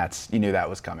 I mean, you knew that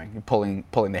was coming. You're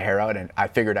pulling the hair out, and I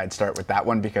figured I'd start with that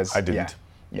one because I didn't.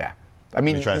 Yeah. I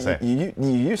mean, what are you trying to say?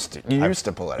 You used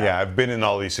to pull it out. Yeah, I've been in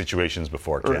all these situations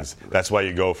before, kids. Right. That's why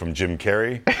you go from Jim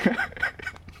Carrey.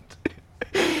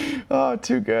 Oh,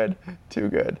 too good.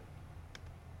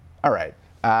 All right.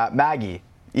 Maggie.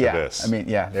 Yeah. This. I mean,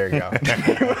 yeah, there you go.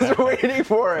 I was waiting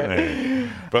for it.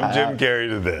 From Jim Carrey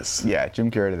to this. Yeah, Jim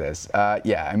Carrey to this.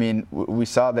 Yeah, I mean, we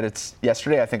saw that it's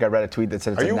yesterday. I think I read a tweet that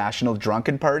said it's a national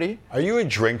drunken party. Are you a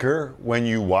drinker when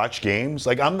you watch games?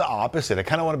 Like, I'm the opposite. I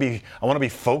kind of want to be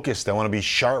focused. I want to be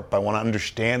sharp. I want to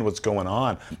understand what's going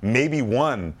on. Maybe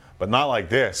one, but not like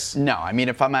this. No, I mean,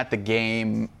 if I'm at the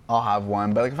game, I'll have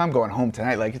one. But like, if I'm going home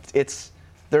tonight, like there's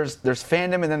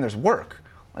fandom and then there's work.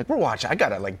 Like, we're watching. I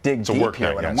gotta dig deep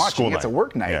here when I'm watching. It's a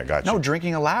work night. Yeah, gotcha. No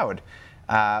drinking allowed.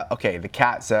 Okay, the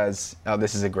cat says, "Oh,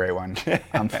 this is a great one.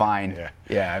 I'm fine."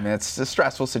 Yeah, I mean, it's a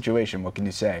stressful situation. What can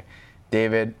you say?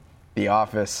 David, The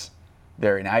Office,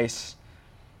 very nice.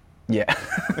 Yeah.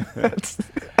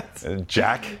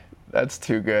 Jack. That's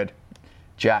too good.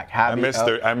 Jack, happy.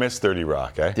 I miss 30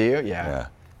 Rock. Eh? Do you? Yeah.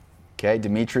 Okay,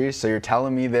 Dimitri. So you're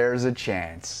telling me there's a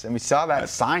chance, and we saw that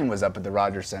sign was up at the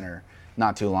Rogers Center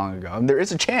not too long ago. And there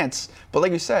is a chance, but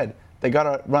like you said, they got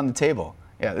to run the table.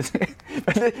 Yeah.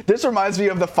 This reminds me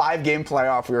of the 5-game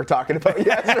playoff we were talking about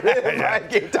yesterday, the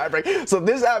 5-game tiebreak. So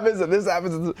this happens and this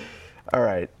happens. All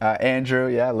right. Andrew,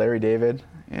 Larry David.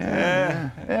 Yeah.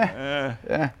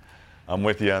 I'm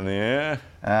with you on the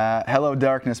hello,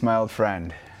 darkness, my old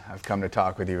friend. I've come to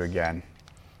talk with you again.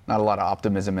 Not a lot of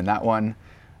optimism in that one.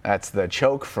 That's the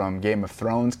choke from Game of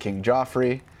Thrones, King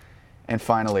Joffrey. And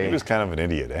finally, he was kind of an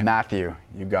idiot, eh? Matthew,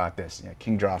 you got this. Yeah,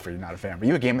 King Joffrey, you're not a fan. Were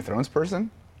you a Game of Thrones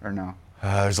person or no?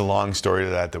 There's a long story to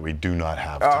that we do not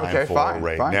have time for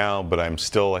right now, but I'm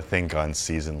still, I think, on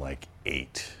season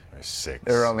 8 or 6.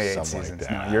 There are only 8 seasons.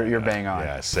 Like no, you're bang on.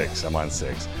 Yeah, 6. I'm on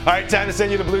 6. All right, time to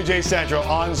send you to Blue Jay Central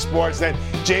on Sportsnet.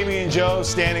 Jamie and Joe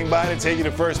standing by to take you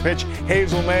to first pitch.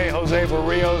 Hazel May, Jose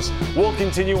Barrios. We'll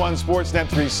continue on Sportsnet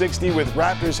 360 with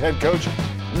Raptors head coach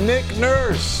Nick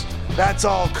Nurse. That's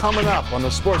all coming up on the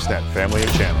Sportsnet family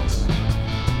of channels.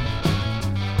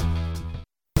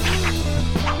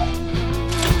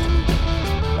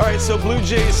 All right, so Blue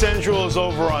Jay Central is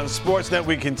over on Sportsnet.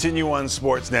 We continue on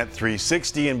Sportsnet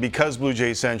 360, and because Blue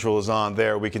Jay Central is on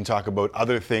there, we can talk about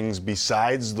other things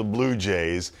besides the Blue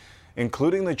Jays,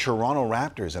 including the Toronto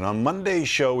Raptors. And on Monday's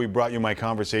show, we brought you my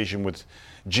conversation with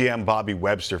GM Bobby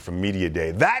Webster from Media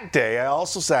Day. That day, I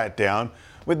also sat down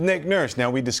with Nick Nurse. Now,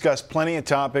 we discussed plenty of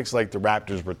topics like the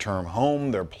Raptors' return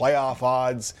home, their playoff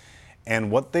odds,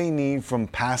 and what they need from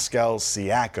Pascal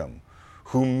Siakam,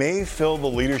 who may fill the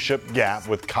leadership gap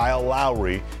with Kyle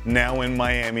Lowry now in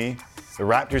Miami. The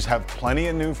Raptors have plenty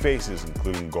of new faces,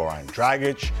 including Goran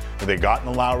Dragic, who they got in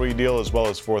the Lowry deal, as well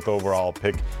as 4th overall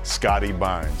pick Scotty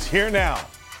Barnes. Here now,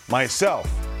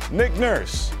 myself, Nick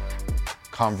Nurse,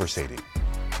 conversating.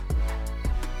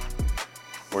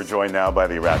 We're joined now by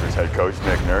the Raptors head coach,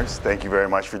 Nick Nurse. Thank you very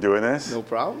much for doing this. No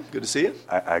problem. Good to see you.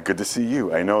 Good to see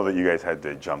you. I know that you guys had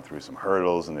to jump through some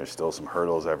hurdles, and there's still some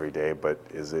hurdles every day, but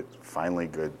is it finally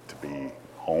good to be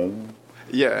home?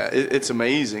 Yeah, it's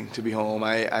amazing to be home.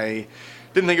 I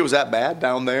didn't think it was that bad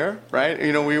down there, right?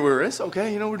 It's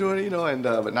okay, we're doing it, and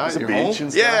but now you're home.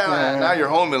 And stuff, now you're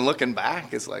home and looking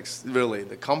back, it's like really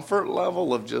the comfort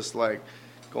level of just like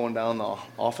going down the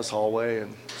office hallway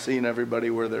and seeing everybody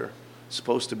where they're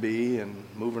supposed to be and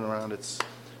moving around.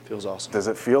 Feels awesome. Does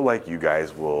it feel like you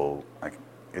guys will,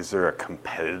 is there a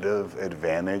competitive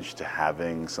advantage to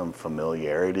having some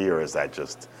familiarity, or is that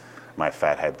just my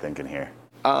fat head thinking here?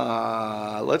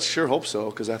 Let's sure hope so,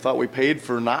 because I thought we paid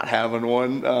for not having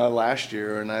one last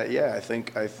year, and I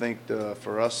think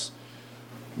for us,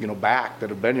 back that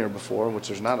have been here before, which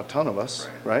there's not a ton of us,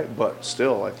 right? But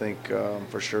still, I think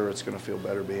for sure it's going to feel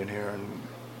better being here, and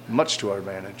much to our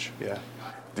advantage. Yeah.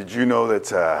 Did you know that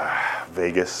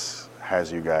Vegas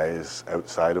has you guys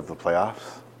outside of the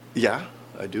playoffs? Yeah,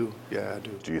 I do. Yeah, I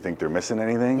do. Do you think they're missing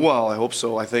anything? Well, I hope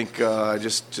so. I think I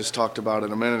just talked about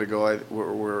it a minute ago. I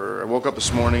woke up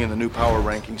this morning and the new power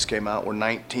rankings came out. We're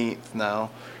 19th now,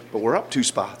 but we're up 2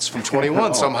 spots from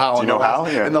 21 somehow. Do you know how?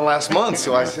 In the last month.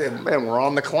 So I said, man, we're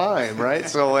on the climb, right?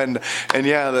 So and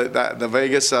yeah, the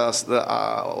Vegas what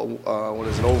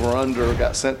is it, over under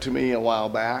got sent to me a while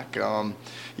back.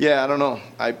 Yeah, I don't know.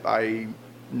 I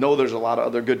know there's a lot of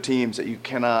other good teams that you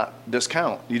cannot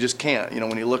discount. You just can't.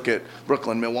 When you look at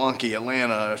Brooklyn, Milwaukee,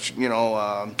 Atlanta,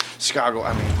 Chicago,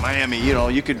 Miami,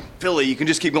 Philly, you can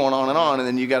just keep going on, and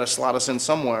then you got to slot us in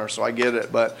somewhere. So I get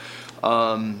it. But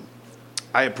I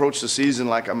approach the season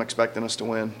like I'm expecting us to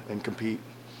win and compete.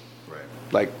 Right.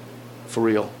 Like, for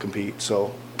real, compete.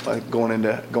 So like going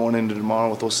into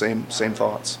tomorrow with those same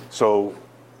thoughts. So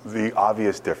the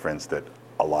obvious difference that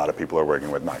a lot of people are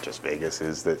working with, not just Vegas,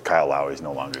 is that Kyle Lowry is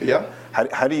no longer here. Yeah.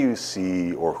 How do you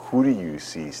see, or who do you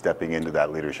see stepping into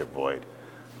that leadership void?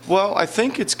 Well, I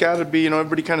think it's got to be,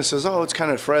 everybody kind of says, oh, it's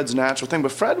kind of Fred's natural thing,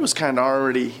 but Fred was kind of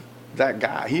already that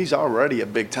guy. He's already a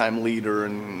big-time leader,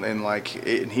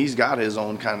 and he's got his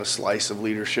own kind of slice of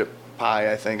leadership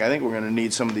pie, I think. I think we're going to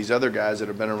need some of these other guys that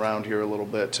have been around here a little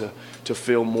bit to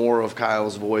fill more of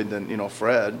Kyle's void than,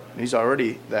 Fred. He's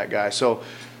already that guy. So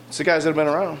it's the guys that have been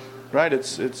around, right?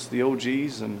 It's the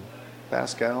OGs and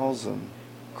Pascals and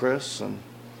Chris and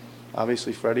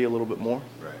obviously Freddie a little bit more.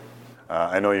 Right.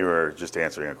 I know you were just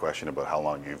answering a question about how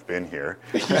long you've been here.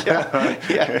 Yeah.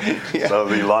 So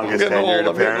the longest tenured,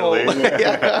 apparently.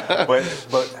 Yeah.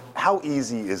 But how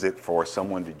easy is it for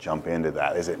someone to jump into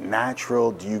that? Is it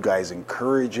natural? Do you guys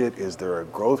encourage it? Is there a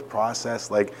growth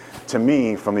process? Like, to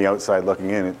me, from the outside looking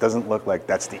in, it doesn't look like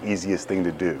that's the easiest thing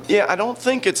to do. Yeah, I don't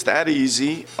think it's that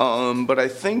easy. But I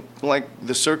think like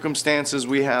the circumstances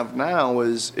we have now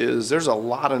is there's a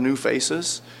lot of new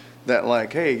faces that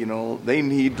like, hey, they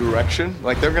need direction.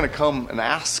 Like they're going to come and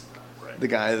ask the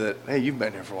guy that, hey, you've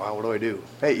been here for a while, what do I do?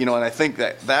 Hey, and I think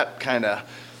that kind of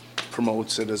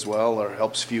promotes it as well or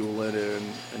helps fuel it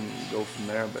and go from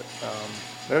there. But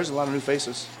there's a lot of new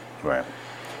faces. Right.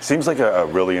 Seems like a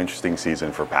really interesting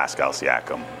season for Pascal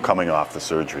Siakam coming off the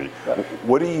surgery.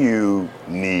 What do you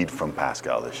need from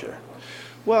Pascal this year?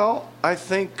 Well, I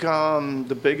think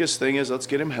the biggest thing is let's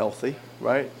get him healthy,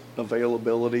 right?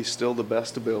 Availability still the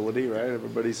best ability, right?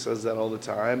 Everybody says that all the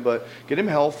time, but get him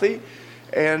healthy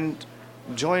and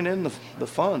join in the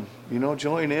fun,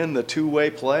 join in the two-way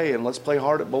play, and let's play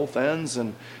hard at both ends,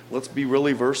 and let's be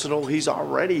really versatile. He's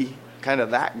already kind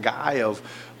of that guy of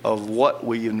what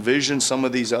we envision some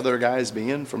of these other guys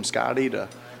being, from Scotty to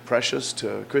Precious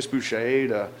to Chris Boucher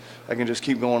to, I can just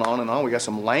keep going on and on. We got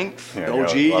some length,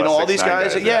 OG, all these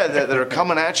guys that are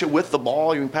coming at you with the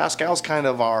ball. Pascal's kind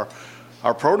of our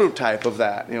prototype of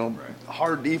that,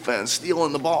 hard defense,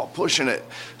 stealing the ball, pushing it,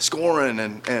 scoring,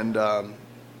 and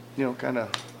kind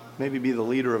of maybe be the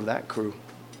leader of that crew.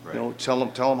 Right. Tell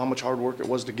them how much hard work it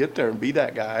was to get there and be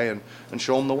that guy and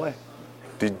show them the way.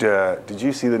 Did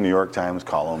you see the New York Times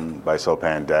column by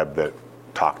Sopan Deb that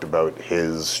talked about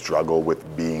his struggle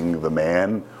with being the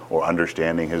man or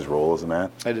understanding his role as a man?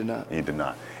 I did not. You did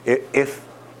not.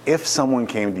 If someone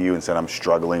came to you and said, I'm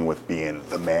struggling with being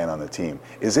the man on the team,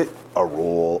 is it a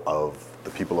role of the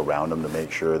people around him to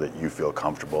make sure that you feel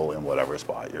comfortable in whatever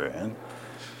spot you're in?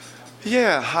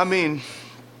 Yeah, I mean,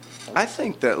 I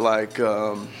think that I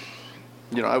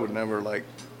would never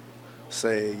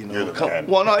say, you're the man.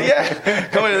 Well, no, yeah,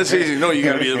 coming into the season, you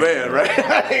got to be the man,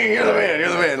 right? You're the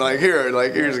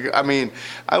man.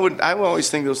 I would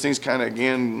always think those things kind of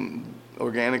again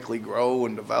organically grow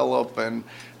and develop, and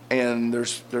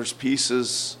there's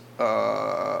pieces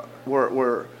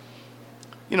where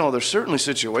there's certainly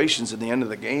situations at the end of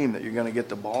the game that you're going to get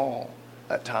the ball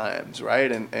at times,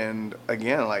 right? And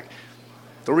again,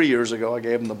 3 years ago, I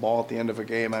gave him the ball at the end of a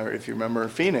game. If you remember in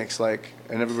Phoenix, and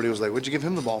everybody was like, "What'd you give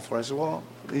him the ball for?" I said, "Well,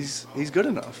 he's good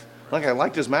enough. I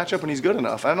liked his matchup, and he's good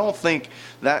enough." I don't think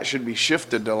that should be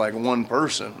shifted to one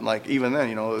person. Even then,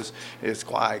 it's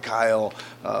Kawhi, Kyle,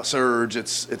 Serge,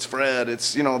 it's Fred.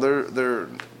 It's we're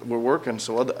working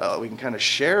so we can kind of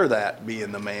share that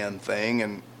being the man thing.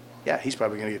 And yeah, he's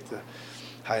probably going to get the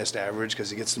highest average because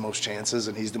he gets the most chances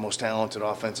and he's the most talented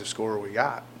offensive scorer we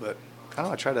got. But I don't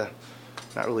know. I try to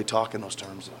not really talk in those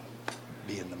terms of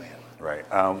being the man. Right.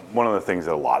 One of the things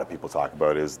that a lot of people talk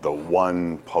about is the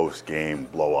one post-game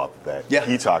blow-up that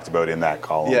he talked about in that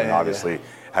column, and obviously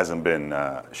hasn't been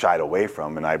shied away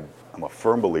from. And I'm a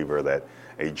firm believer that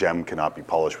a gem cannot be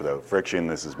polished without friction.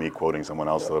 This is me quoting someone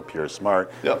else that appears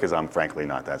smart, because I'm frankly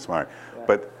not that smart.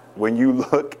 But when you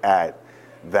look at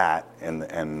that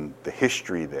and the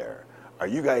history there, are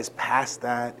you guys past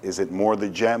that? Is it more the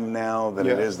gem now than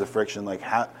it is the friction?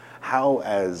 How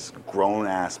as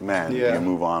grown-ass men, do you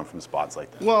move on from spots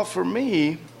like that? Well, for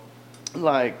me,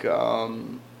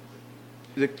 the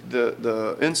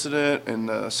incident and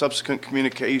the subsequent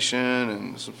communication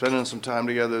and spending some time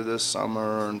together this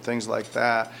summer and things like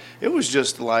that, it was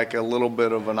just a little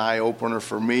bit of an eye-opener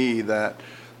for me that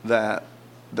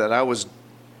I was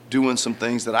doing some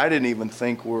things that I didn't even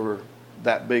think were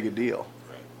that big a deal.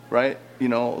 Right?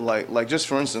 Just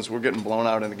for instance, we're getting blown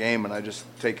out in a game and I just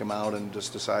take him out and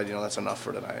just decide, that's enough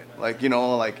for tonight.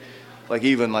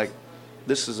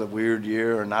 This is a weird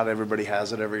year and not everybody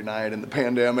has it every night and the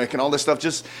pandemic and all this stuff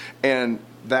and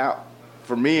that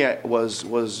for me was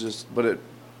just, but it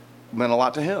meant a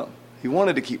lot to him. He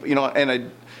wanted to keep,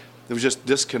 and there was just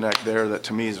disconnect there that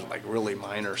to me is like really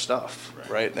minor stuff,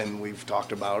 right? And we've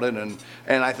talked about it, and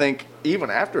I think even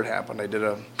after it happened,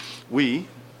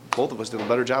 both of us did a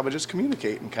better job of just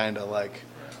communicating, kind of like,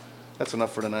 that's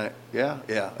enough for tonight. Yeah,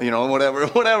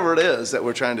 whatever it is that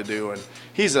we're trying to do. And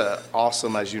he's a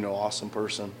awesome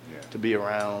person to be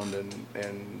around,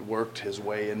 and worked his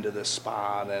way into this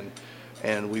spot,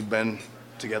 and we've been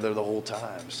together the whole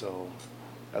time. So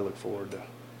I look forward to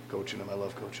coaching him. I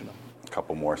love coaching him. A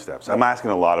couple more steps. I'm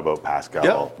asking a lot about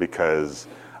Pascal because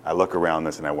I look around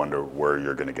this and I wonder where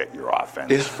you're going to get your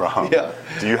offense from. Yeah.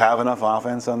 Do you have enough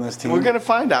offense on this team? We're going to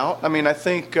find out. I mean, I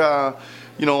think, I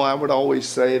would always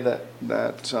say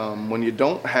that when you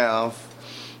don't have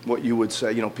what you would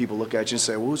say, people look at you and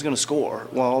say, well, who's going to score?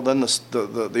 Well, then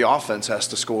the offense has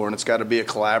to score, and it's got to be a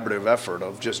collaborative effort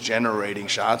of just generating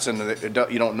shots, and you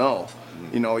don't know.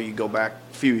 You go back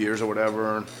a few years or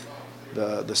whatever, and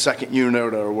the second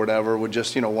unit or whatever would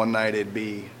just, one night it'd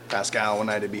be Pascal, one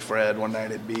night it'd be Fred, one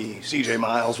night it'd be CJ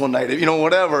Miles, one night,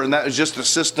 whatever. And that is just a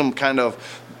system kind of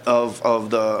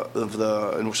the,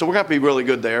 and so we're going to be really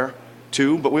good there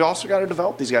too, but we also got to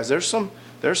develop these guys. There's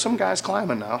some guys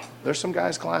climbing now. There's some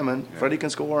guys climbing. Yeah. Freddie can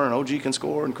score, and OG can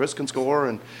score, and Chris can score,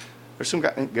 and there's some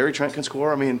guys, Gary Trent can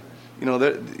score. I mean,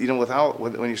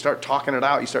 when you start talking it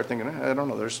out, you start thinking, I don't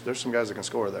know, there's some guys that can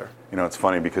score there. It's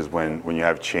funny because when you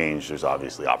have change, there's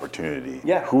obviously opportunity.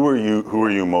 Yeah. Who are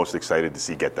you most excited to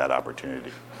see get that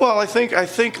opportunity? Well, I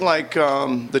think like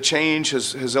the change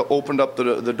has opened up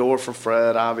the door for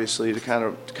Fred, obviously, to kind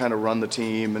of run the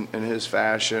team in his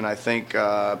fashion. I think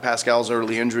Pascal's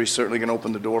early injury is certainly going to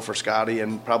open the door for Scotty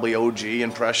and probably OG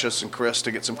and Precious and Chris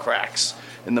to get some cracks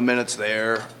in the minutes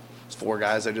there. 4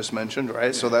 guys I just mentioned,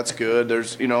 right? So that's good.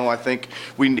 There's, I think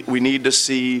we need to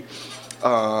see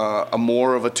a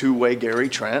more of a two-way Gary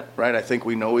Trent, right? I think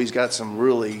we know he's got some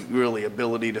really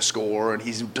ability to score, and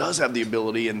he does have the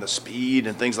ability and the speed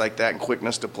and things like that and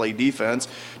quickness to play defense.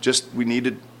 Just we need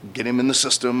to get him in the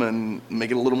system and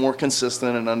make it a little more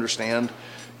consistent and understand,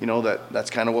 that's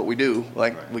kind of what we do.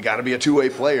 Like, we got to be a two-way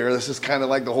player. This is kind of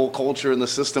like the whole culture and the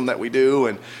system that we do.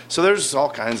 And so there's all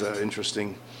kinds of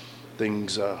interesting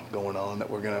things going on that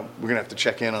we're gonna have to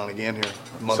check in on again here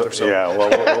a month or so. Yeah,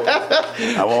 well,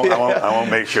 I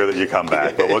won't make sure that you come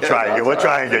back, but we'll try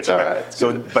and get you back. Right.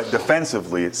 So, but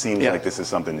defensively, it seems like this is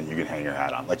something that you can hang your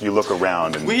hat on. Like, you look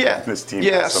around and this team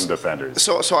has some defenders.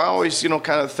 So I always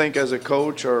kind of think as a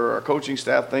coach, or our coaching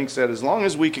staff thinks that as long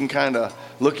as we can kind of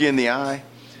look you in the eye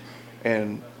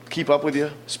and keep up with you,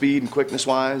 speed and quickness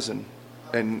wise, and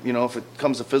if it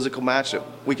comes to physical match that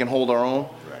we can hold our own,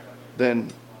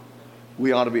 then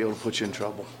we ought to be able to put you in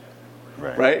trouble.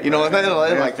 Right?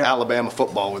 Like Alabama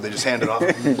football where they just hand it off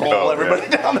and roll everybody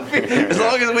down the field. As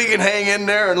long as we can hang in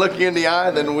there and look you in the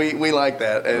eye, then we like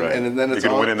that. And then it's you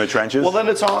can win in the trenches? Well, then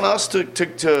it's on us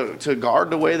to guard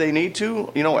the way they need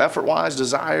to, effort-wise,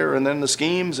 desire, and then the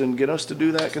schemes, and get us to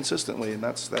do that consistently. And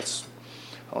that's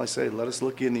all I say. Let us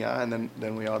look you in the eye, and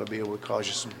then we ought to be able to cause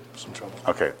you some trouble.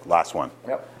 Okay, last one.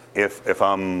 Yep. If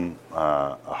I'm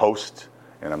a host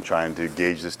and I'm trying to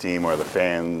gauge this team, or the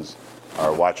fans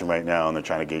are watching right now and they're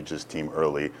trying to gauge this team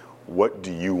early, what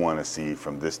do you want to see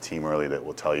from this team early that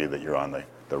will tell you that you're on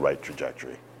the right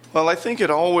trajectory? Well, I think it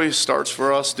always starts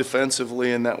for us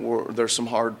defensively, and that there's some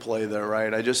hard play there,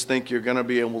 right? I just think you're going to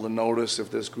be able to notice if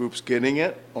this group's getting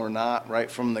it or not right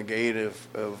from the gate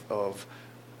of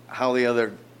how the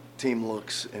other team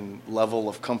looks and level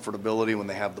of comfortability when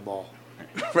they have the ball.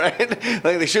 Right?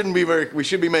 Like, we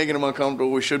should be making them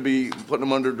uncomfortable. We should be putting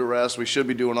them under duress. We should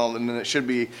be doing all, and it should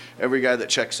be every guy that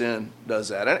checks in does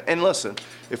that. And listen,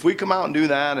 if we come out and do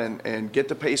that and get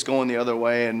the pace going the other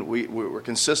way, and we're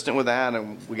consistent with that,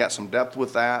 and we got some depth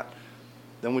with that,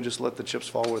 then we just let the chips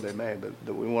fall where they may. But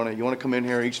you want to come in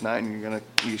here each night, and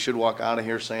you should walk out of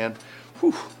here saying,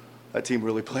 whew, that team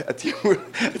really played. That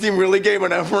team really gave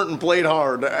an effort and played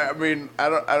hard. I mean, I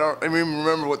don't even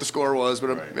remember what the score was, but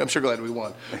I'm sure glad we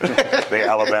won. The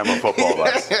Alabama football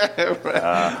bus.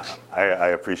 I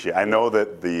appreciate. I know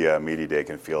that the media day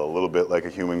can feel a little bit like a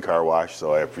human car wash,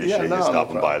 so I appreciate you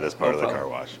stopping by this part of the car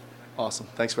wash. Awesome.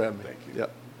 Thanks for having me. Thank you.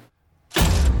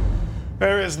 Yep.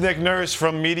 There is Nick Nurse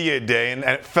from Media Day, and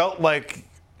it felt like,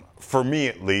 for me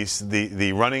at least,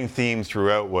 the running theme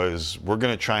throughout was, we're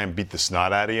going to try and beat the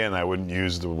snot out of you, and I wouldn't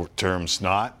use the term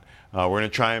snot. We're going to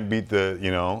try and beat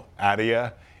the, out of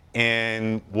you,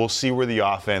 and we'll see where the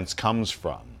offense comes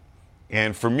from.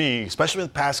 And for me, especially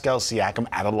with Pascal Siakam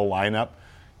out of the lineup,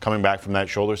 coming back from that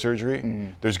shoulder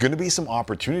surgery, there's going to be some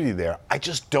opportunity there. I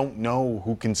just don't know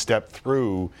who can step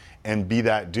through and be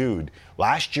that dude.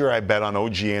 Last year, I bet on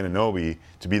OG Anunoby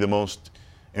to be the most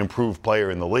improved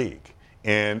player in the league.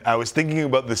 And I was thinking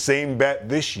about the same bet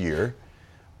this year,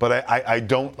 but I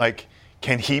don't like,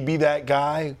 can he be that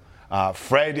guy?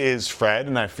 Fred is Fred,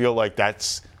 and I feel like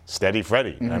that's steady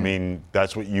Freddie. I mean,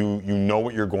 that's what you know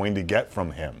what you're going to get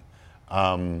from him.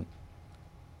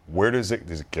 Where is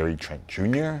it Gary Trent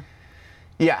Jr.?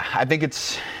 Yeah, I think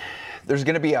there's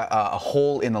going to be a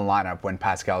hole in the lineup when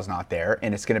Pascal's not there,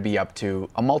 and it's going to be up to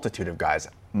a multitude of guys.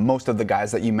 Most of the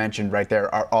guys that you mentioned right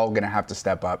there are all going to have to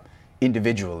step up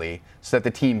individually so that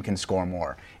the team can score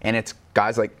more. And it's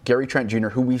guys like Gary Trent Jr.,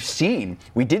 who we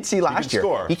did see last year.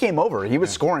 Score. He came over. He was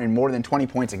scoring more than 20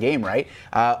 points a game, right?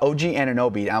 OG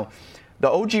Anunoby. Now, the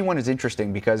OG one is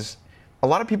interesting because a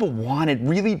lot of people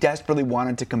really desperately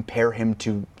wanted to compare him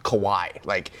to Kawhi.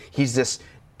 Like, he's this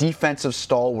defensive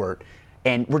stalwart,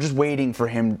 and we're just waiting for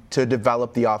him to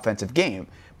develop the offensive game.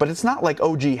 But it's not like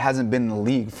OG hasn't been in the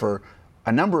league for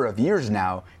a number of years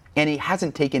now, and he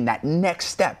hasn't taken that next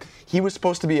step. He was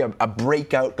supposed to be a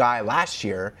breakout guy last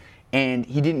year, and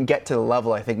he didn't get to the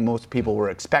level I think most people were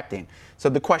expecting. So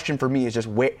the question for me is just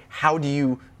how do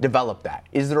you develop that?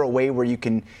 Is there a way where you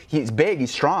can, he's big,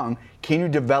 he's strong, can you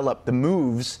develop the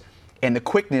moves and the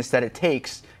quickness that it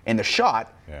takes and the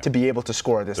shot to be able to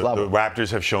score at this level? The Raptors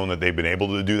have shown that they've been able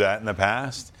to do that in the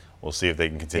past. We'll see if they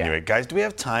can continue it. Guys, do we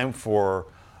have time for,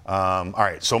 all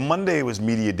right, so Monday was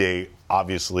Media Day,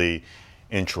 obviously,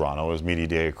 in Toronto. It was Media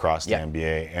Day across the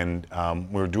NBA. And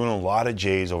we were doing a lot of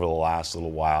Jays over the last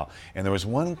little while. And there was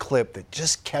one clip that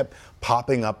just kept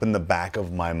popping up in the back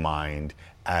of my mind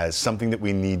as something that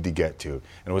we need to get to.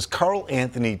 And it was Karl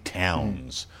Anthony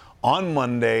Towns on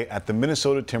Monday at the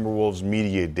Minnesota Timberwolves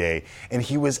Media Day. And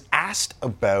he was asked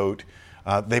about,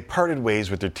 they parted ways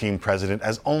with their team president,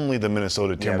 as only the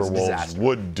Minnesota Timberwolves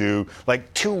would do.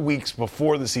 Like 2 weeks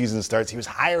before the season starts, he was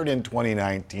hired in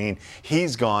 2019.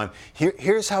 He's gone.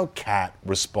 Here's how Cat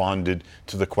responded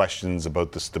to the questions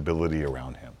about the stability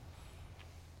around him.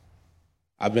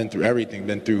 I've been through everything,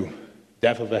 been through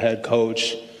death of a head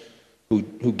coach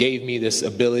who gave me this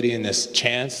ability and this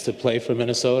chance to play for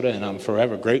Minnesota, and I'm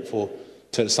forever grateful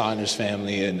to the Saunders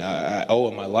family, and I owe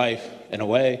it my life in a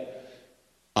way.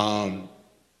 I've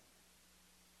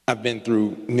been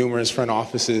through numerous front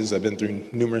offices. I've been through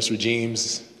numerous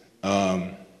regimes.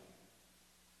 While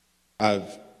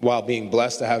being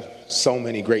blessed to have so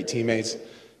many great teammates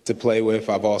to play with,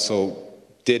 I've also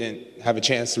didn't have a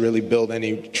chance to really build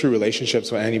any true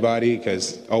relationships with anybody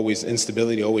because always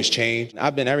instability, always change.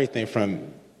 I've been everything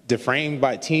from defamed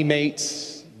by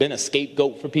teammates, been a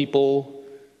scapegoat for people,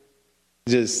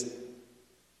 just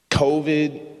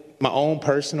COVID, my own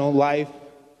personal life.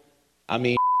 I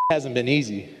mean, it hasn't been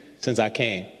easy since I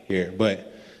came here,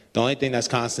 but the only thing that's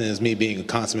constant is me being a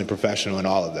consummate professional in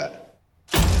all of that.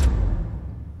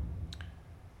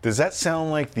 Does that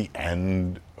sound like the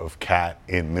end of Cat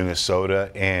in Minnesota?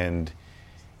 And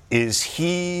is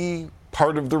he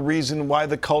part of the reason why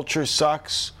the culture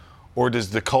sucks? Or does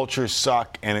the culture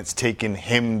suck and it's taken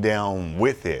him down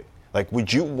with it? Like,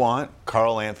 would you want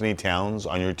Karl Anthony Towns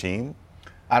on your team?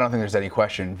 I don't think there's any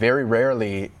question. Very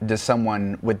rarely does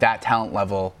someone with that talent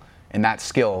level and that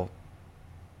skill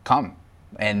come.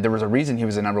 And there was a reason he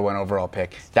was a number 1 overall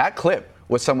pick. That clip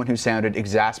was someone who sounded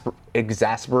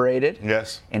exasperated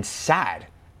and sad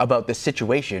about the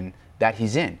situation that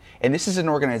he's in. And this is an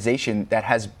organization that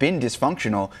has been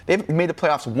dysfunctional. They've made the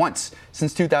playoffs once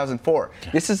since 2004.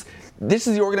 This is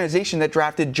the organization that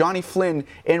drafted Johnny Flynn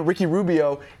and Ricky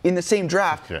Rubio in the same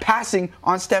draft, passing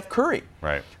on Steph Curry.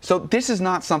 Right. So this is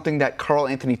not something that Karl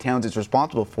Anthony Towns is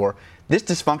responsible for. This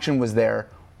dysfunction was there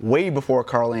way before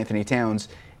Karl Anthony Towns.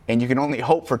 And you can only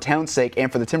hope for Towns' sake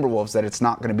and for the Timberwolves that it's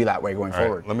not going to be that way going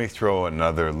forward. Let me throw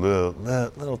another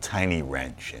little tiny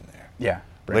wrench in there. Yeah.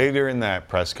 Later in that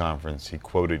press conference, he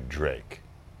quoted Drake.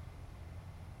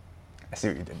 I see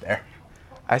what you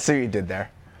did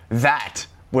there. That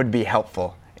would be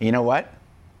helpful. You know what?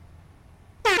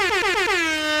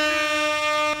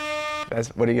 What are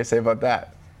you going to say about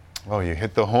that? Oh, you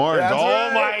hit the horns. That's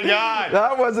right. My God.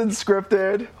 That wasn't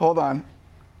scripted. Hold on.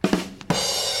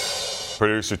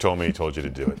 Producer told me he told you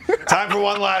to do it. Time for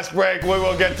one last break. We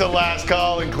will get to last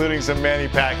call, including some Manny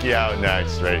Pacquiao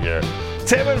next, right here.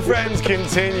 Tim and Friends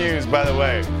continues, by the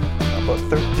way, about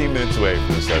 13 minutes away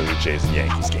from the start of the Jays and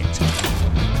Yankees games.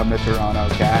 Come to Toronto,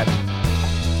 Cat.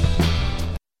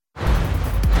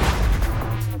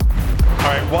 All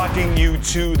right, walking you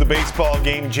to the baseball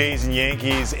game, Jays and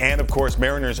Yankees, and of course,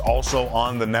 Mariners also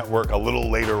on the network a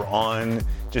little later on.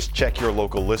 Just check your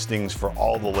local listings for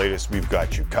all the latest. We've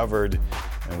got you covered,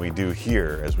 and we do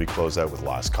here as we close out with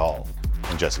Last Call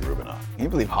and Jesse Rubinoff. Can you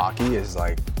believe hockey is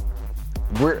like,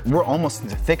 we're almost in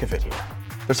the thick of it here.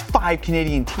 There's 5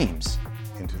 Canadian teams.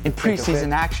 in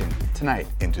preseason action tonight.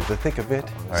 Into the thick of it.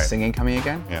 All right. Singing coming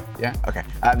again? Yeah. Yeah? Okay.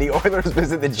 The Oilers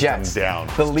visit the Jets. Down.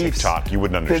 The Leafs. TikTok, you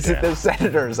wouldn't understand. Visit the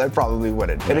Senators. I probably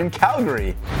wouldn't. Yeah. And in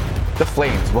Calgary, the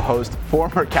Flames will host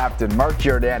former captain Mark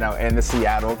Giordano and the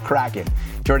Seattle Kraken.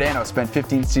 Giordano spent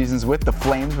 15 seasons with the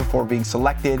Flames before being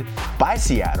selected by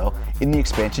Seattle in the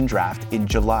expansion draft in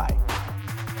July.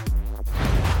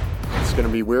 It's going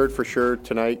to be weird for sure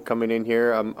tonight coming in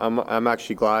here. I'm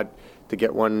actually glad to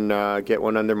get one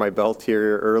under my belt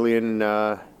here early in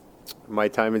my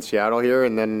time in Seattle here,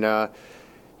 and then the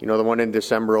one in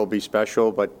December will be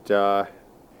special. But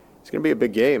it's going to be a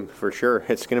big game for sure.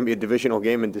 It's going to be a divisional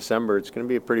game in December. It's going to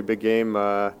be a pretty big game.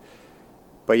 But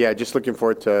yeah, just looking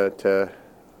forward to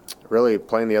really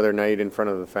playing the other night in front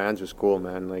of the fans was cool,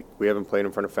 man. Like, we haven't played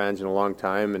in front of fans in a long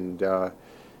time, and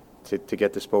to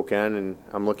get to Spokane, and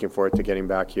I'm looking forward to getting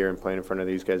back here and playing in front of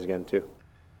these guys again too.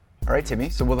 All right, Timmy.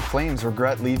 So will the Flames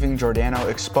regret leaving Giordano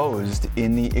exposed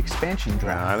in the expansion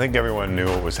draft? I think everyone knew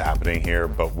what was happening here,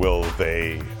 but will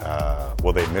they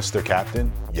miss their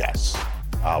captain? Yes.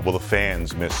 Will the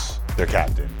fans miss their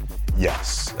captain?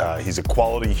 Yes. He's a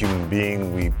quality human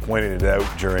being. We pointed it out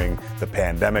during the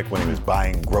pandemic when he was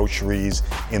buying groceries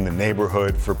in the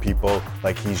neighborhood for people.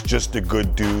 Like, he's just a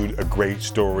good dude, a great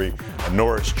story, a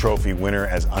Norris Trophy winner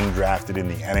as undrafted in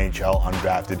the NHL,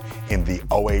 undrafted in the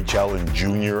OHL and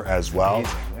junior as well.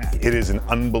 It is an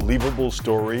unbelievable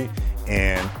story,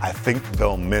 and I think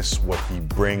they'll miss what he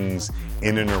brings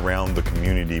in and around the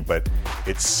community, but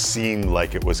it seemed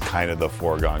like it was kind of the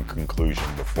foregone conclusion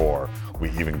before we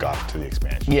even got to the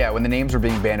expansion. Yeah, when the names were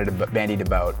being bandied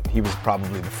about, he was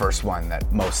probably the first one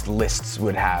that most lists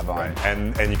would have on. Right.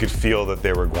 And you could feel that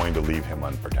they were going to leave him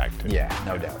unprotected. Yeah,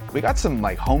 no doubt. We got some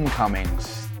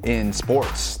homecomings in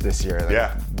sports this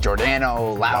year.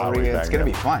 Giordano, Lowry, it's going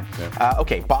to be fun. Yeah.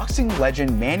 Okay, boxing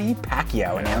legend Manny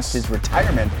Pacquiao announced his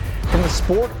retirement from the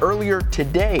sport earlier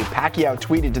today. Pacquiao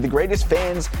tweeted, "To the greatest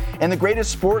fans and the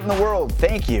greatest sport in the world,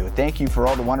 thank you. Thank you for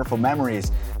all the wonderful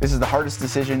memories. This is the hardest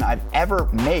decision I've ever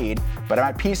made, but I'm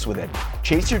at peace with it.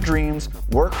 Chase your dreams,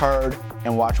 work hard,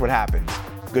 and watch what happens.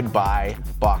 Goodbye,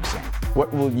 boxing."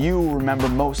 What will you remember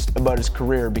most about his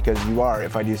career? Because you are,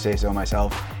 if I do say so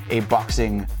myself, a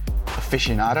boxing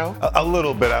aficionado? A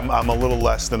little bit. I'm a little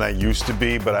less than I used to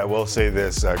be, but I will say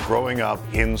this. Growing up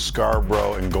in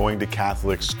Scarborough and going to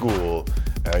Catholic school,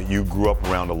 you grew up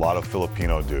around a lot of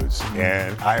Filipino dudes. Mm-hmm.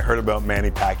 And I heard about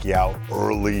Manny Pacquiao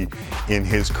early in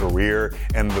his career.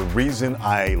 And the reason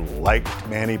I liked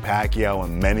Manny Pacquiao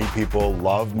and many people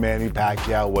loved Manny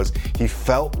Pacquiao was he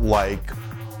felt like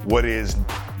what is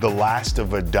the last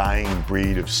of a dying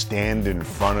breed of stand in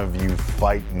front of you,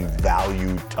 fight and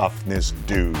value toughness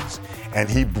dudes. And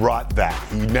he brought that.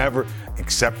 He never,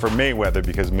 except for Mayweather,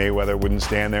 because Mayweather wouldn't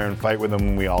stand there and fight with him,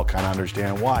 and we all kind of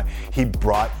understand why. He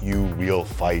brought you real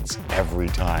fights every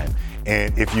time.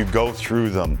 And if you go through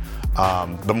them,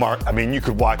 you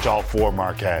could watch all four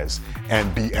Marquez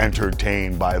and be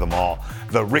entertained by them all.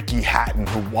 The Ricky Hatton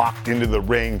who walked into the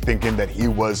ring thinking that he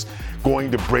was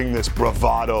going to bring this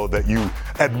bravado that you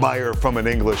admire from an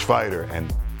English fighter,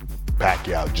 and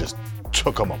Pacquiao just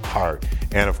took him apart.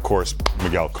 And of course,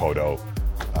 Miguel Cotto.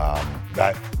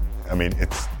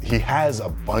 He has a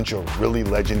bunch of really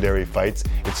legendary fights.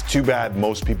 It's too bad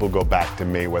most people go back to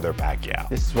Mayweather Pacquiao.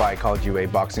 This is why I called you a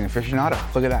boxing aficionado.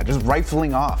 Look at that, just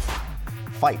rifling off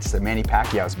fights that Manny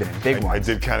Pacquiao's been in, big ones.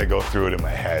 I did kind of go through it in my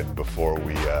head before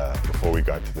we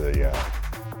got to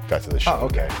the show. Oh,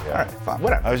 okay. Yeah. All right, fine.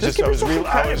 Whatever. I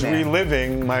was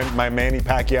reliving my Manny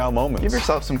Pacquiao moments. Give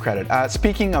yourself some credit.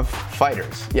 Speaking of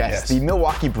fighters, yes, the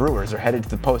Milwaukee Brewers are headed to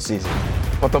the postseason,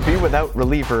 but they'll be without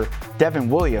reliever Devin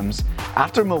Williams.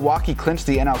 After Milwaukee clinched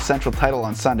the NL Central title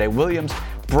on Sunday, Williams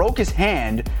broke his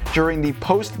hand during the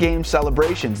post-game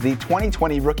celebrations. The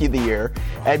 2020 Rookie of the Year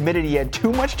admitted he had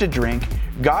too much to drink,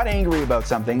 got angry about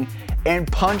something,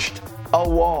 and punched a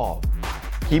wall.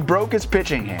 He broke his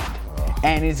pitching hand,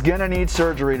 and he's gonna need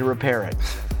surgery to repair it.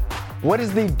 What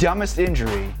is the dumbest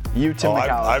injury you, Tim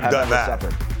McCallum, have ever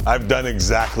suffered? I've done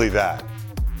exactly that.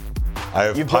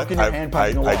 You've broken your hand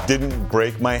punching a wall. I didn't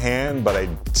break my hand, but I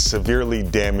severely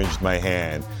damaged my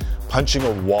hand. Punching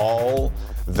a wall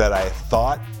that I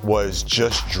thought was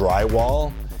just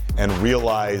drywall, and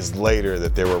realized later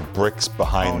that there were bricks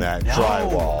behind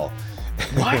drywall.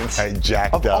 What? I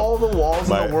jacked up all the walls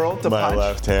in the world to my punch?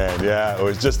 left hand. Yeah, it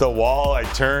was just a wall. I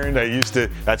turned.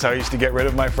 That's how I used to get rid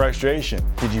of my frustration.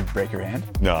 Did you break your hand?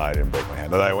 No, I didn't break my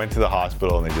hand. I went to the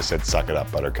hospital and they just said, "Suck it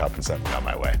up, Buttercup," and sent me on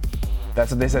my way.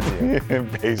 That's what they said to you.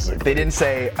 Basically. They didn't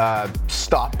say,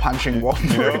 stop punching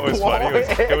Wolverine. You know what was funny?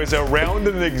 It was around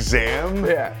an exam.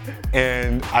 Yeah.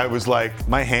 And I was like,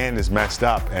 my hand is messed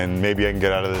up and maybe I can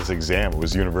get out of this exam. It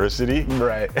was university.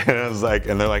 Right. And I was like,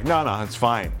 and they're like, no, it's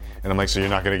fine. And I'm like, so you're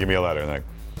not going to give me a letter? And they're like,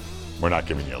 we're not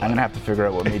giving you a letter. I'm going to have to figure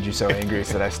out what made you so angry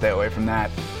so that I stay away from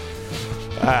that.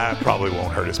 Probably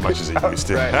won't hurt as much as it used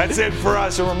to. Right. That's it for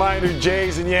us. A reminder,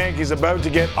 Jays and Yankees about to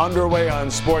get underway on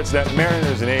Sportsnet.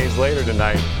 Mariners and A's later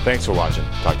tonight. Thanks for watching.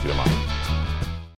 Talk to you tomorrow.